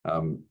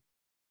 And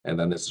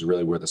then this is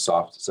really where the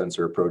soft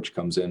sensor approach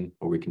comes in,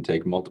 where we can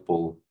take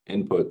multiple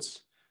inputs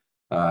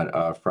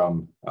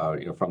from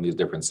these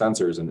different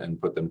sensors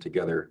and put them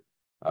together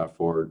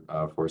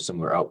for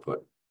similar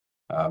output.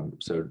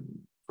 So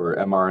for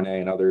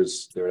mRNA and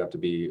others, there would have to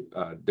be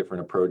a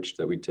different approach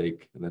that we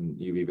take than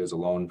UV-Vis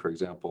alone, for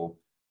example.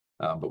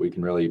 But we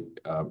can really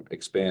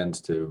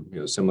expand to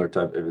similar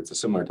type, if it's a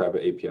similar type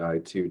of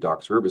API to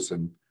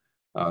doxorubicin,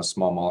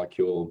 small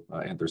molecule,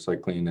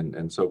 anthracycline,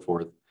 and so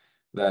forth,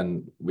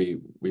 then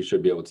we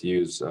should be able to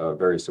use a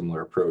very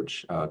similar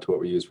approach to what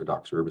we use for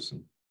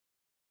doxorubicin.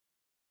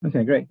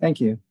 Okay, great,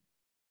 thank you.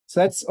 So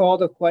that's all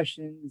the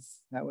questions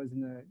that was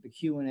in the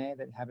Q&A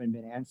that haven't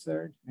been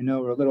answered. I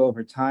know we're a little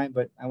over time,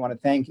 but I want to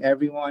thank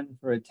everyone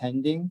for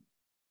attending.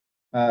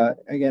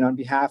 Again, on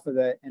behalf of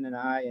the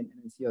NNI and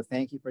NCO,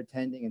 thank you for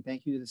attending, and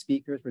thank you to the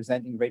speakers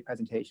presenting great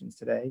presentations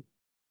today.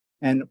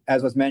 And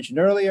as was mentioned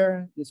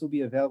earlier, this will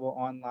be available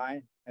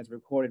online as a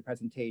recorded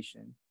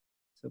presentation.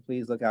 So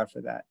please look out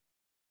for that.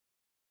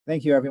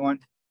 Thank you, everyone.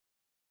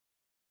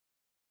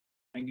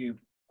 Thank you.